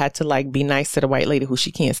Sophia had to like be nice to the white lady who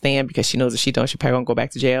she can't stand because she knows if she don't, she probably gonna go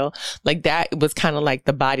back to jail. Like that was kind of like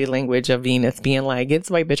the body language of Venus being like, get this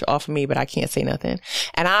white bitch off of me, but I can't say nothing.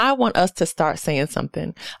 And I want us to start saying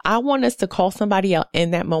something. I want us to call somebody out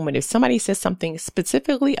in that moment. If somebody says something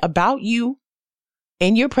specifically about you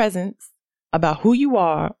in your presence, about who you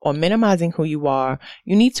are or minimizing who you are,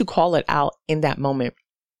 you need to call it out in that moment.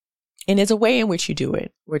 And there's a way in which you do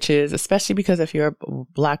it, which is, especially because if you're a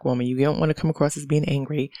Black woman, you don't want to come across as being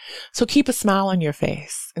angry. So keep a smile on your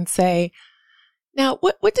face and say, now,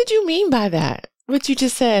 what did you mean by that? What you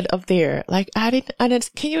just said up there? Like, I didn't,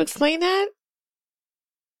 can you explain that?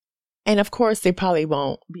 And of course, they probably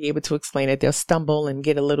won't be able to explain it. They'll stumble and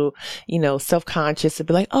get a little, self-conscious and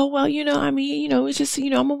be like, oh, well, it's just,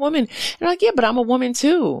 I'm a woman. And they're like, yeah, but I'm a woman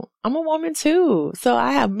too. I'm a woman too. So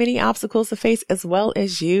I have many obstacles to face as well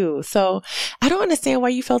as you. So I don't understand why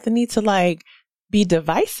you felt the need to like be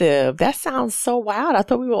divisive. That sounds so wild. I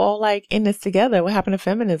thought we were all like in this together. What happened to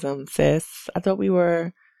feminism, sis? I thought we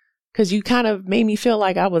were, because you kind of made me feel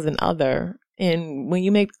like I was an other. And when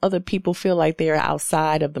you make other people feel like they're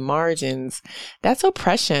outside of the margins, that's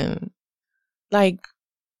oppression. Like,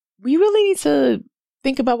 we really need to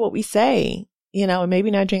think about what we say, and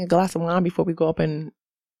maybe not drink a glass of wine before we go up and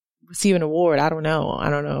receive an award. I don't know. I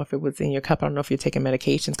don't know if it was in your cup. I don't know if you're taking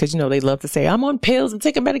medications because, they love to say, I'm on pills, I'm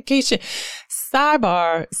taking medication.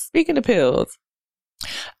 Sidebar, speaking of pills,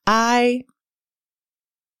 I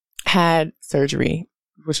had surgery,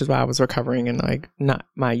 which is why I was recovering and like not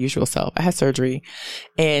my usual self. I had surgery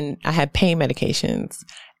and I had pain medications,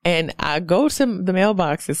 and I go to the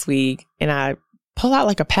mailbox this week and I pull out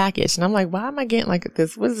like a package and I'm like, why am I getting like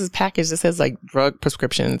this? What is this package that says like drug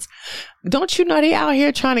prescriptions? Don't you know they out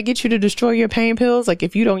here trying to get you to destroy your pain pills? Like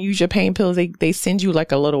if you don't use your pain pills, they send you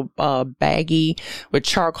like a little baggie with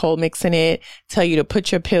charcoal mix in it, tell you to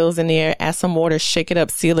put your pills in there, add some water, shake it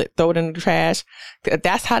up, seal it, throw it in the trash.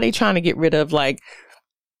 That's how they trying to get rid of like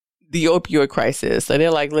the opioid crisis. So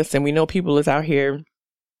they're like, listen, we know people is out here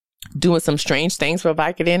doing some strange things for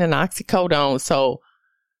Vicodin and oxycodone. So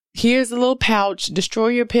here's a little pouch, destroy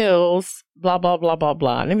your pills, blah, blah, blah, blah,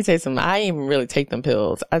 blah. Let me tell you something. I didn't even really take them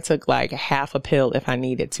pills. I took like half a pill if I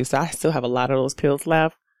needed to. So I still have a lot of those pills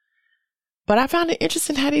left. But I found it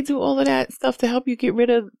interesting how they do all of that stuff to help you get rid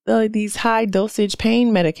of these high dosage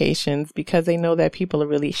pain medications because they know that people are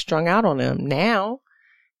really strung out on them now.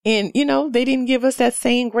 And, they didn't give us that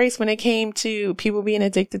same grace when it came to people being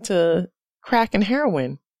addicted to crack and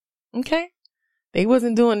heroin. Okay. They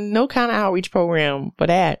wasn't doing no kind of outreach program for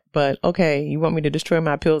that. But okay, you want me to destroy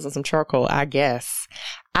my pills and some charcoal? I guess.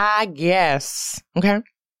 Okay.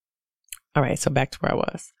 All right. So back to where I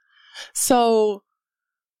was. So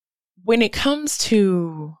when it comes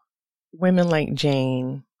to women like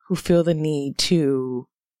Jane who feel the need to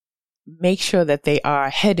make sure that they are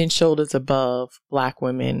head and shoulders above Black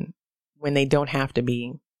women when they don't have to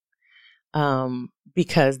be,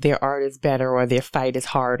 because their art is better or their fight is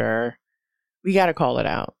harder, we got to call it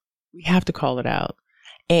out. We have to call it out.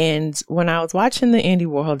 And when I was watching the Andy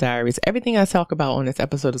Warhol Diaries, everything I talk about on this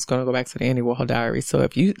episode is going to go back to the Andy Warhol Diaries. So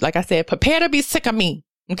if you, like I said, prepare to be sick of me.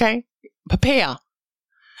 Okay? Prepare.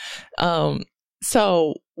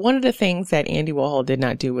 So one of the things that Andy Warhol did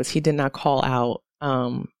not do was he did not call out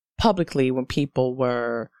publicly when people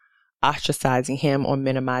were ostracizing him or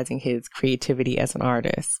minimizing his creativity as an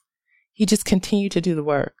artist. He just continued to do the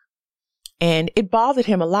work. And it bothered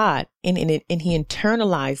him a lot. And he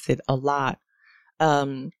internalized it a lot.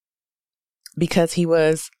 Because he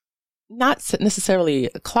was not necessarily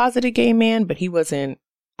a closeted gay man, but he wasn't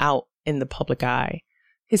out in the public eye.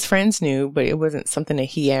 His friends knew, but it wasn't something that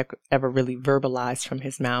he ever really verbalized from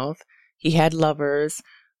his mouth. He had lovers,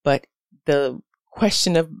 but the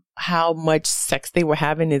question of how much sex they were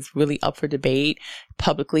having is really up for debate.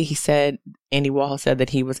 Publicly, Andy Warhol said that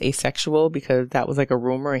he was asexual because that was like a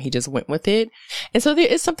rumor and he just went with it. And so there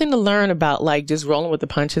is something to learn about, like, just rolling with the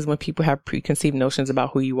punches when people have preconceived notions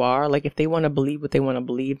about who you are. Like, if they want to believe what they want to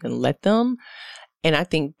believe, then let them. And I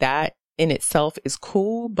think that in itself is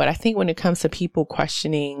cool. But I think when it comes to people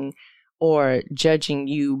questioning or judging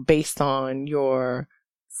you based on your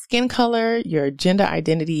skin color, your gender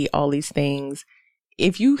identity, all these things,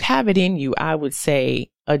 if you have it in you, I would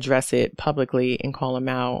say address it publicly and call them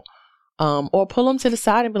out. Or pull them to the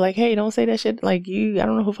side and be like, hey, don't say that shit. Like, I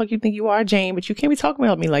don't know who the fuck you think you are, Jane, but you can't be talking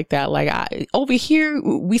about me like that. Like, over here,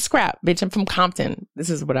 we scrap, bitch. I'm from Compton. This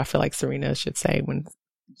is what I feel like Serena should say when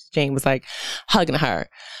Jane was like hugging her.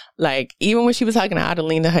 Like, even when she was hugging her, I'd have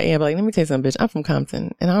leaned to her ear, like, let me tell you something, bitch. I'm from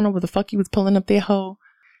Compton. And I don't know what the fuck you was pulling up there, hoe,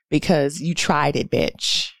 because you tried it,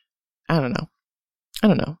 bitch. I don't know.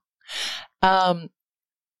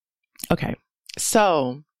 Okay.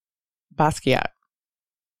 So, Basquiat.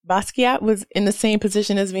 Basquiat was in the same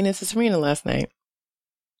position as Venus and Serena last night,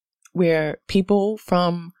 where people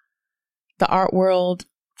from the art world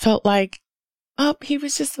felt like, oh, he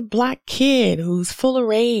was just a Black kid who's full of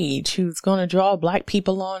rage, who's going to draw Black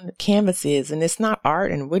people on canvases, and it's not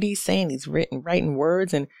art, and what he's saying, he's writing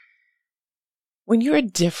words. And when you're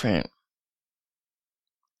different,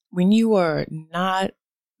 when you are not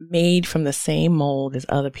made from the same mold as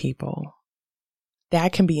other people,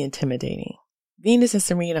 that can be intimidating. Venus and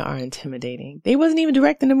Serena are intimidating. They wasn't even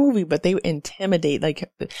directing the movie, but they intimidate.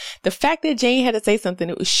 Like, the fact that Jane had to say something,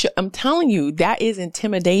 it was I'm telling you, that is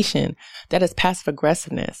intimidation. That is passive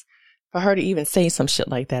aggressiveness. For her to even say some shit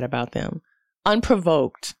like that about them,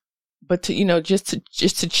 unprovoked, but to, just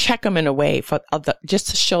to check them in a way just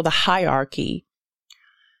to show the hierarchy.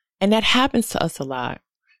 And that happens to us a lot.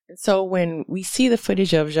 So when we see the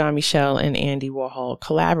footage of Jean-Michel and Andy Warhol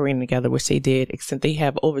collaborating together, which they did, except they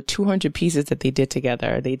have over 200 pieces that they did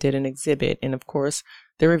together. They did an exhibit. And of course,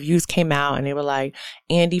 the reviews came out and they were like,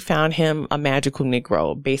 Andy found him a magical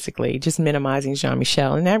Negro, basically, just minimizing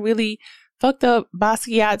Jean-Michel. And that really fucked up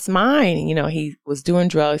Basquiat's mind. He was doing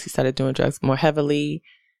drugs. He started doing drugs more heavily,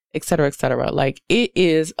 et cetera, et cetera. Like, it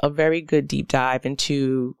is a very good deep dive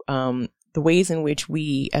into, the ways in which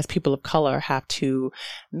we as people of color have to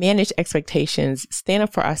manage expectations, stand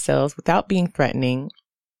up for ourselves without being threatening,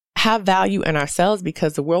 have value in ourselves,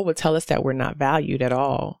 because the world will tell us that we're not valued at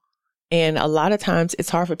all. And a lot of times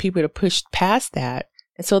it's hard for people to push past that.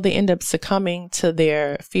 And so they end up succumbing to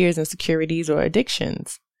their fears, insecurities, or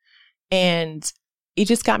addictions. And it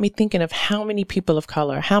just got me thinking of how many people of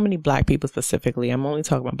color, how many Black people specifically, I'm only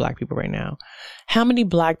talking about Black people right now, how many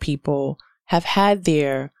Black people have had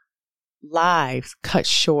their lives cut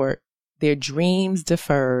short, their dreams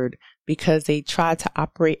deferred, because they tried to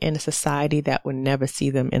operate in a society that would never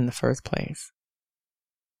see them in the first place.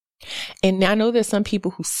 And I know there's some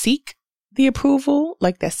people who seek the approval,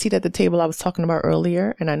 like that seat at the table I was talking about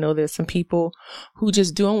earlier. And I know there's some people who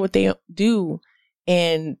just doing what they do,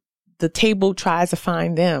 and the table tries to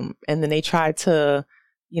find them, and then they try to,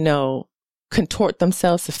 contort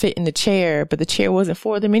themselves to fit in the chair, but the chair wasn't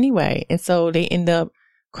for them anyway. And so they end up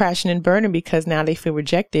crashing and burning because now they feel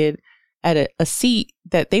rejected at a seat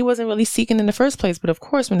that they wasn't really seeking in the first place. But of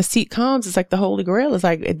course, when the seat comes, it's like the Holy Grail. It's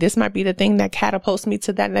like, this might be the thing that catapults me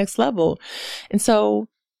to that next level. And so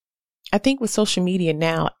I think with social media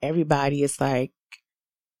now, everybody is like,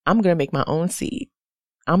 I'm going to make my own seat.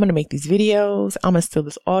 I'm going to make these videos. I'm going to steal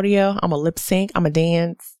this audio. I'm going to lip sync. I'm going to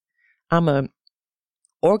dance. I'm going to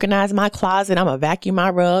organize my closet. I'm going to vacuum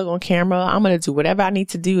my rug on camera. I'm going to do whatever I need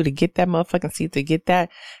to do to get that motherfucking seat, to get that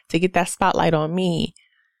spotlight on me.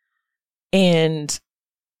 And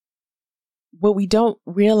what we don't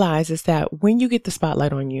realize is that when you get the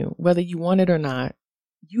spotlight on you, whether you want it or not,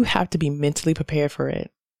 you have to be mentally prepared for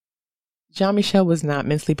it. Jean-Michel was not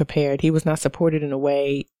mentally prepared. He was not supported in a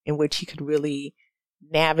way in which he could really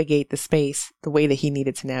navigate the space the way that he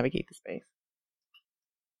needed to navigate the space.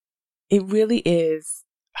 It really is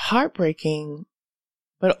heartbreaking,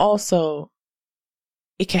 but also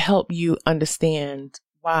it can help you understand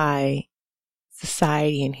why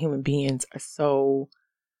society and human beings are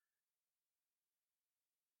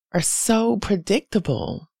so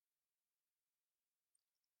predictable.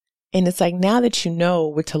 And it's like, now that you know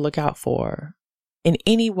what to look out for in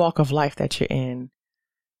any walk of life that you're in,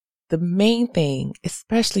 the main thing,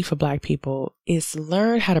 especially for Black people, is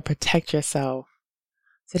learn how to protect yourself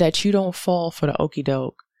so that you don't fall for the okie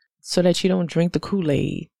doke, so that you don't drink the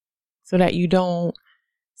Kool-Aid, so that you don't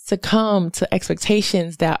succumb to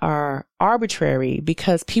expectations that are arbitrary,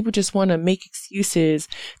 because people just want to make excuses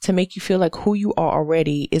to make you feel like who you are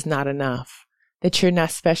already is not enough, that you're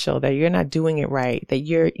not special, that you're not doing it right, that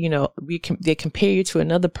they compare you to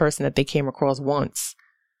another person that they came across once.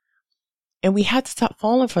 And we have to stop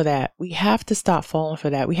falling for that. We have to stop falling for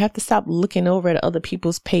that. We have to stop looking over at other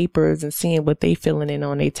people's papers and seeing what they filling in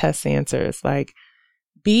on their test answers. Like,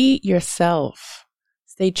 be yourself.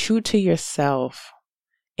 Stay true to yourself.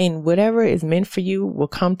 And whatever is meant for you will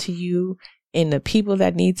come to you. And the people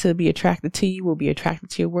that need to be attracted to you will be attracted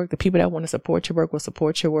to your work. The people that want to support your work will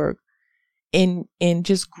support your work. And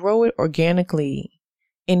just grow it organically.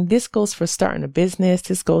 And this goes for starting a business.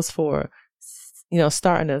 This goes for,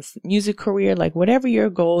 starting a music career. Like, whatever your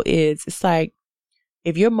goal is, it's like,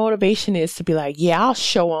 if your motivation is to be like, yeah, I'll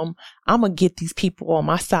show them, I'm going to get these people on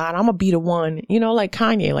my side, I'm going to be the one, like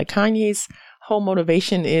Kanye. Like, Kanye's whole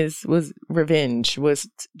motivation was revenge, was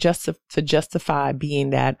just to justify being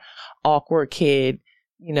that awkward kid,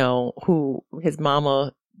 who his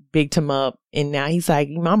mama bigged him up. And now he's like,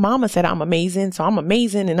 my mama said I'm amazing, so I'm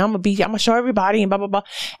amazing, and I'm going to show everybody, and blah, blah, blah.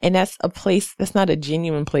 And that's not a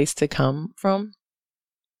genuine place to come from,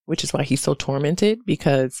 which is why he's so tormented,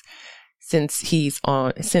 because since his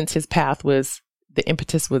path was, the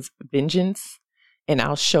impetus was vengeance, and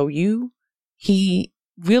I'll show you, he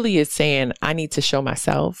really is saying, I need to show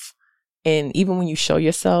myself. And even when you show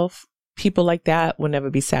yourself, people like that will never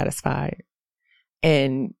be satisfied,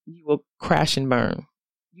 and you will crash and burn.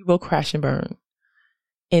 You will crash and burn.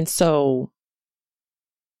 And so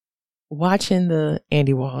watching the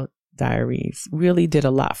Andy Wall Diaries really did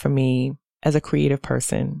a lot for me as a creative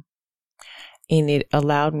person. And it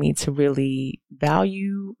allowed me to really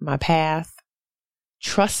value my path,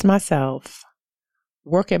 trust myself,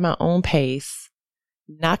 work at my own pace,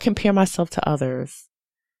 not compare myself to others,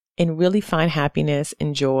 and really find happiness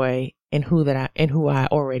and joy in who I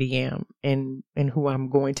already am, and who I'm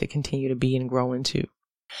going to continue to be and grow into.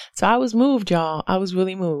 So I was moved, y'all. I was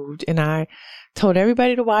really moved. And I told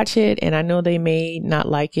everybody to watch it. And I know they may not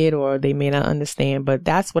like it or they may not understand, but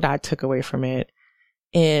that's what I took away from it.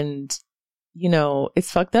 And,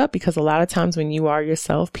 it's fucked up, because a lot of times when you are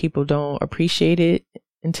yourself, people don't appreciate it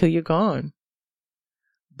until you're gone.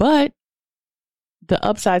 But the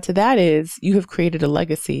upside to that is you have created a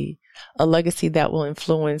legacy that will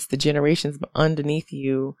influence the generations underneath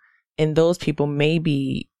you. And those people may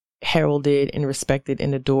be heralded and respected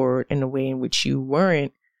and adored in a way in which you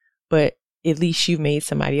weren't, but at least you've made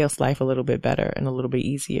somebody else's life a little bit better and a little bit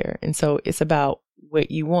easier. And so it's about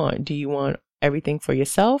what you want. Do you want everything for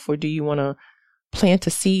yourself, or do you want to plant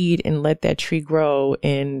a seed and let that tree grow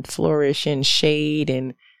and flourish and shade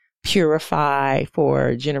and purify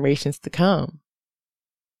for generations to come?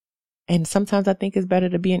 And sometimes I think it's better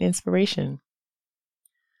to be an inspiration.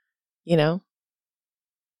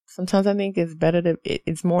 Sometimes I think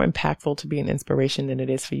it's more impactful to be an inspiration than it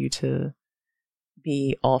is for you to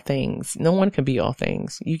be all things. No one can be all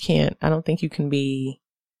things. I don't think you can be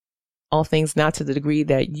all things, not to the degree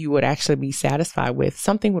that you would actually be satisfied with.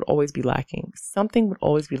 Something would always be lacking.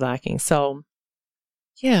 So,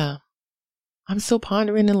 yeah, I'm still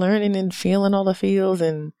pondering and learning and feeling all the feels,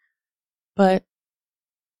 but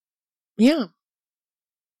yeah,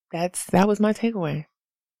 that was my takeaway.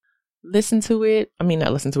 Watch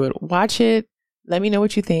it. Let me know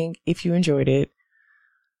what you think, if you enjoyed it.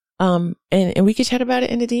 And we can chat about it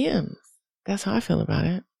in the DMs. That's how I feel about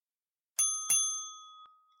it.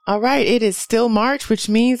 All right. It is still March, which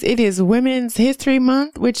means it is Women's History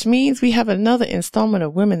Month, which means we have another installment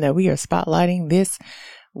of women that we are spotlighting this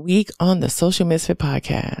week on the Social Misfit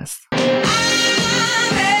Podcast.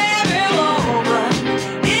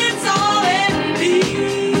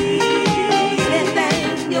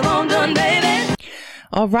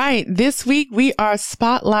 All right. This week we are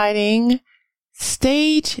spotlighting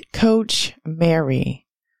Stagecoach Mary.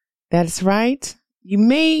 That's right. You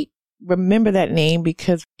may remember that name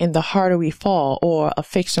because in The Harder We Fall, or a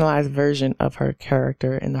fictionalized version of her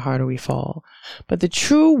character in The Harder We Fall. But the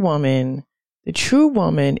true woman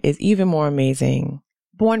is even more amazing.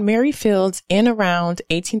 Born Mary Fields in around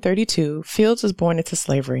 1832, Fields was born into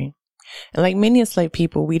slavery. And like many enslaved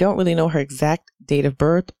people, we don't really know her exact date of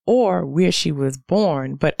birth or where she was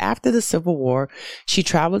born. But after the Civil War, she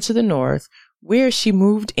traveled to the North, where she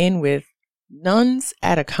moved in with nuns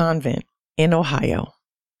at a convent in Ohio.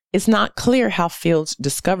 It's not clear how Fields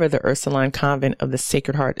discovered the Ursuline Convent of the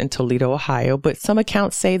Sacred Heart in Toledo, Ohio, but some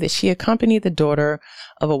accounts say that she accompanied the daughter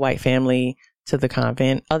of a white family to the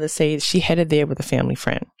convent. Others say she headed there with a family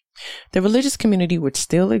friend. The religious community, which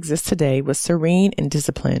still exists today, was serene and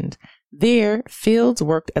disciplined. There, Fields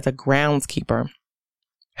worked as a groundskeeper.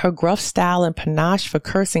 Her gruff style and panache for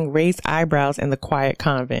cursing raised eyebrows in the quiet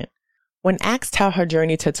convent. When asked how her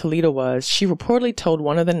journey to Toledo was, she reportedly told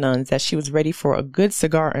one of the nuns that she was ready for a good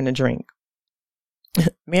cigar and a drink.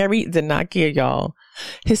 Mary did not care, y'all.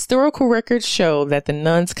 Historical records show that the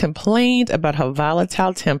nuns complained about her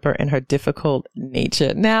volatile temper and her difficult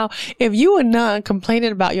nature. Now, if you a nun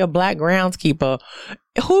complaining about your black groundskeeper,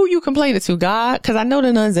 who you complaining to, God? Because I know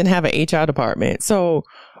the nuns didn't have an HR department. So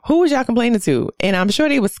who was y'all complaining to? And I'm sure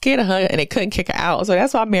they was scared of her and they couldn't kick her out. So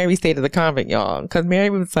that's why Mary stayed at the convent, y'all. Because Mary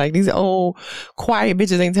was like, these old quiet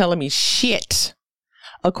bitches ain't telling me shit.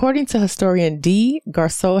 According to historian D.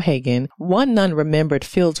 Garceau Hagen, one nun remembered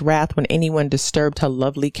Fields' wrath when anyone disturbed her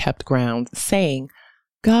lovely kept grounds, saying,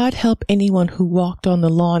 "God help anyone who walked on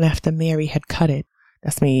the lawn after Mary had cut it."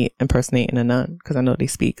 That's me impersonating a nun, because I know they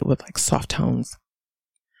speak with like soft tones.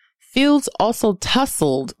 Fields also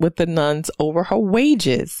tussled with the nuns over her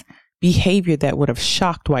wages, behavior that would have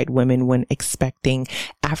shocked white women when expecting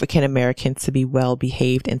African Americans to be well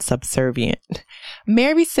behaved and subservient.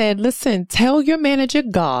 Mary said, "Listen, tell your manager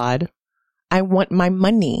God, I want my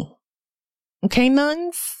money." Okay,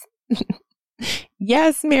 nuns?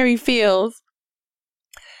 Yes, Mary Fields.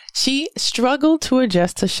 She struggled to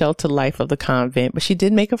adjust to shelter life of the convent, but she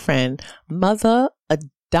did make a friend, Mother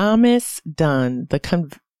Adamus Dunn, the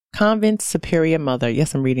convent's superior mother.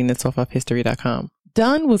 Yes, I'm reading this off of history.com.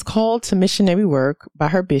 Dunn was called to missionary work by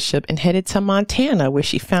her bishop and headed to Montana, where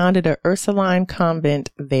she founded an Ursuline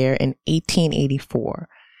convent there in 1884.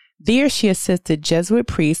 There she assisted Jesuit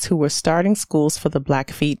priests who were starting schools for the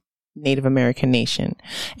Blackfeet Native American nation.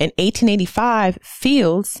 In 1885,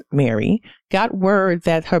 Fields, Mary, got word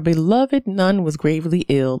that her beloved nun was gravely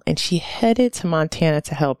ill, and she headed to Montana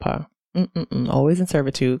to help her. Always in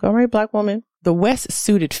servitude. All right, black woman. The West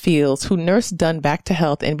suited Fields, who nursed Dunn back to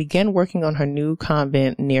health and began working on her new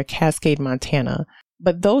convent near Cascade, Montana.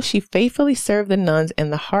 But though she faithfully served the nuns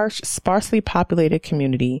in the harsh, sparsely populated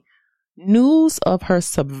community, news of her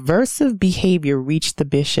subversive behavior reached the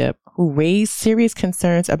bishop, who raised serious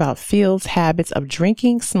concerns about Fields' habits of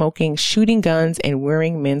drinking, smoking, shooting guns, and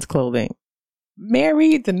wearing men's clothing.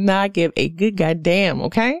 Mary did not give a good goddamn,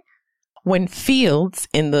 okay? When Fields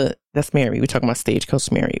that's Mary, we're talking about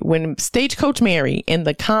Stagecoach Mary. When Stagecoach Mary and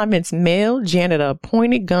the convent's male janitor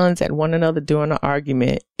pointed guns at one another during an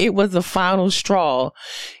argument, it was the final straw.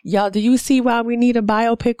 Y'all, do you see why we need a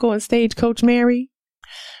biopic on Stagecoach Mary?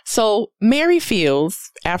 So Mary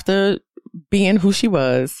Fields, after being who she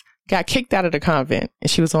was, got kicked out of the convent and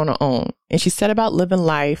she was on her own. And she set about living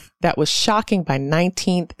life that was shocking by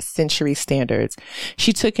 19th century standards.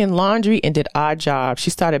 She took in laundry and did odd jobs. She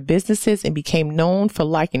started businesses and became known for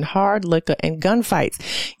liking hard liquor and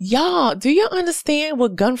gunfights. Y'all, do you understand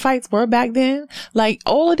what gunfights were back then? Like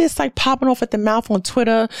all of this like popping off at the mouth on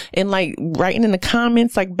Twitter and like writing in the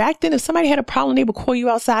comments. Like back then, if somebody had a problem, they would call you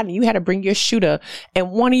outside and you had to bring your shooter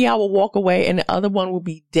and one of y'all would walk away and the other one would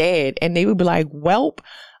be dead. And they would be like, welp.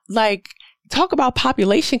 Like, talk about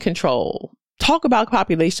population control. Talk about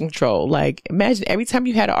population control. Like, imagine every time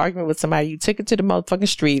you had an argument with somebody, you took it to the motherfucking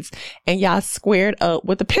streets and y'all squared up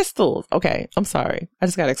with the pistols. Okay, I'm sorry. I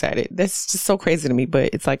just got excited. That's just so crazy to me, but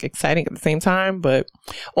it's like exciting at the same time. But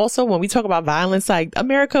also when we talk about violence, like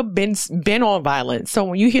America been on violence. So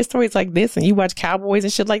when you hear stories like this and you watch cowboys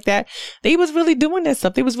and shit like that, they was really doing that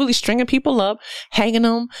stuff. They was really stringing people up, hanging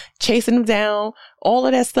them, chasing them down, all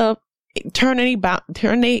of that stuff. Turn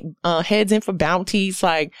their heads in for bounties.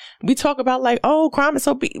 Like we talk about like, oh, crime is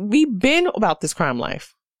so we've been about this crime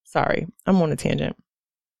life. Sorry, I'm on a tangent.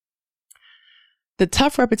 The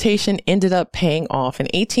tough reputation ended up paying off. In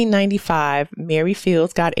 1895, Mary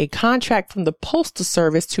Fields got a contract from the Postal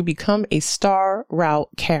Service to become a Star Route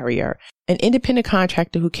carrier, an independent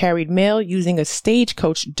contractor who carried mail using a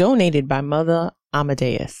stagecoach donated by Mother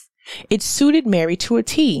Amadeus. It suited Mary to a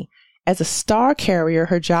T. As a star carrier,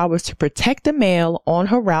 her job was to protect the mail on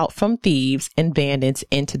her route from thieves and bandits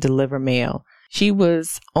and to deliver mail. She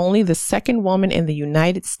was only the second woman in the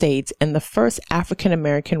United States and the first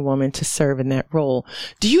African-American woman to serve in that role.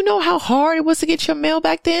 Do you know how hard it was to get your mail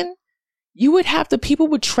back then? People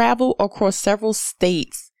would travel across several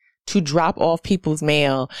states to drop off people's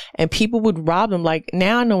mail, and people would rob them. Like,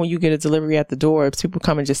 now I know when you get a delivery at the door, people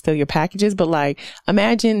come and just steal your packages. But like,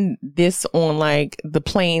 imagine this on like the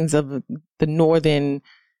plains of the northern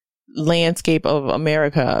landscape of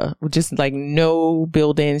America, with just like no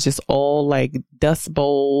buildings, just all like dust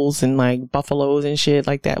bowls and like buffaloes and shit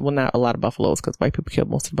like that. Well, not a lot of buffaloes, because white people killed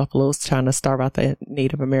most of the buffaloes trying to starve out the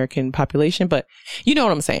Native American population. But you know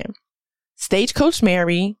what I'm saying. Stagecoach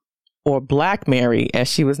Mary, or Black Mary, as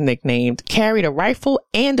she was nicknamed, carried a rifle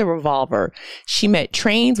and a revolver. She met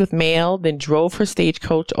trains with mail, then drove her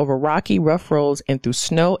stagecoach over rocky, rough roads and through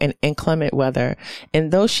snow and inclement weather. And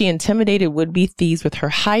though she intimidated would-be thieves with her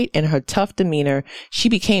height and her tough demeanor, she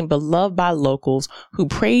became beloved by locals who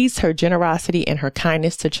praised her generosity and her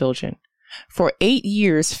kindness to children. For 8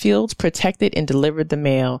 years, Fields protected and delivered the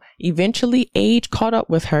mail. Eventually, age caught up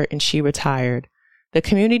with her and she retired. The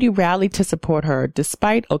community rallied to support her,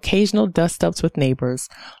 despite occasional dust-ups with neighbors.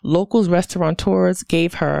 Locals, restaurateurs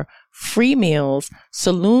gave her free meals.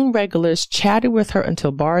 Saloon regulars chatted with her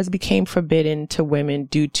until bars became forbidden to women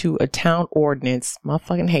due to a town ordinance.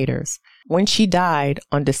 Motherfucking haters. When she died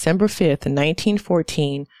on December 5th,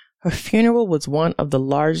 1914, her funeral was one of the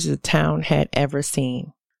largest the town had ever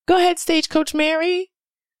seen. Go ahead, Stagecoach Mary.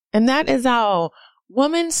 And that is our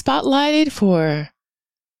woman spotlighted for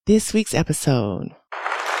this week's episode.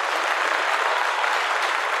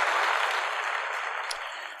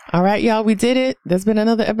 All right, y'all, we did it. There's been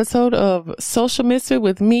another episode of Social Misfit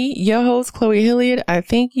with me, your host, Chloe Hilliard. I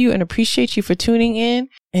thank you and appreciate you for tuning in.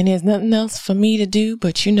 And there's nothing else for me to do,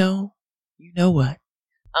 but you know what.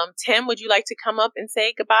 Tim, would you like to come up and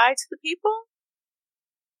say goodbye to the people?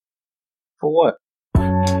 For what?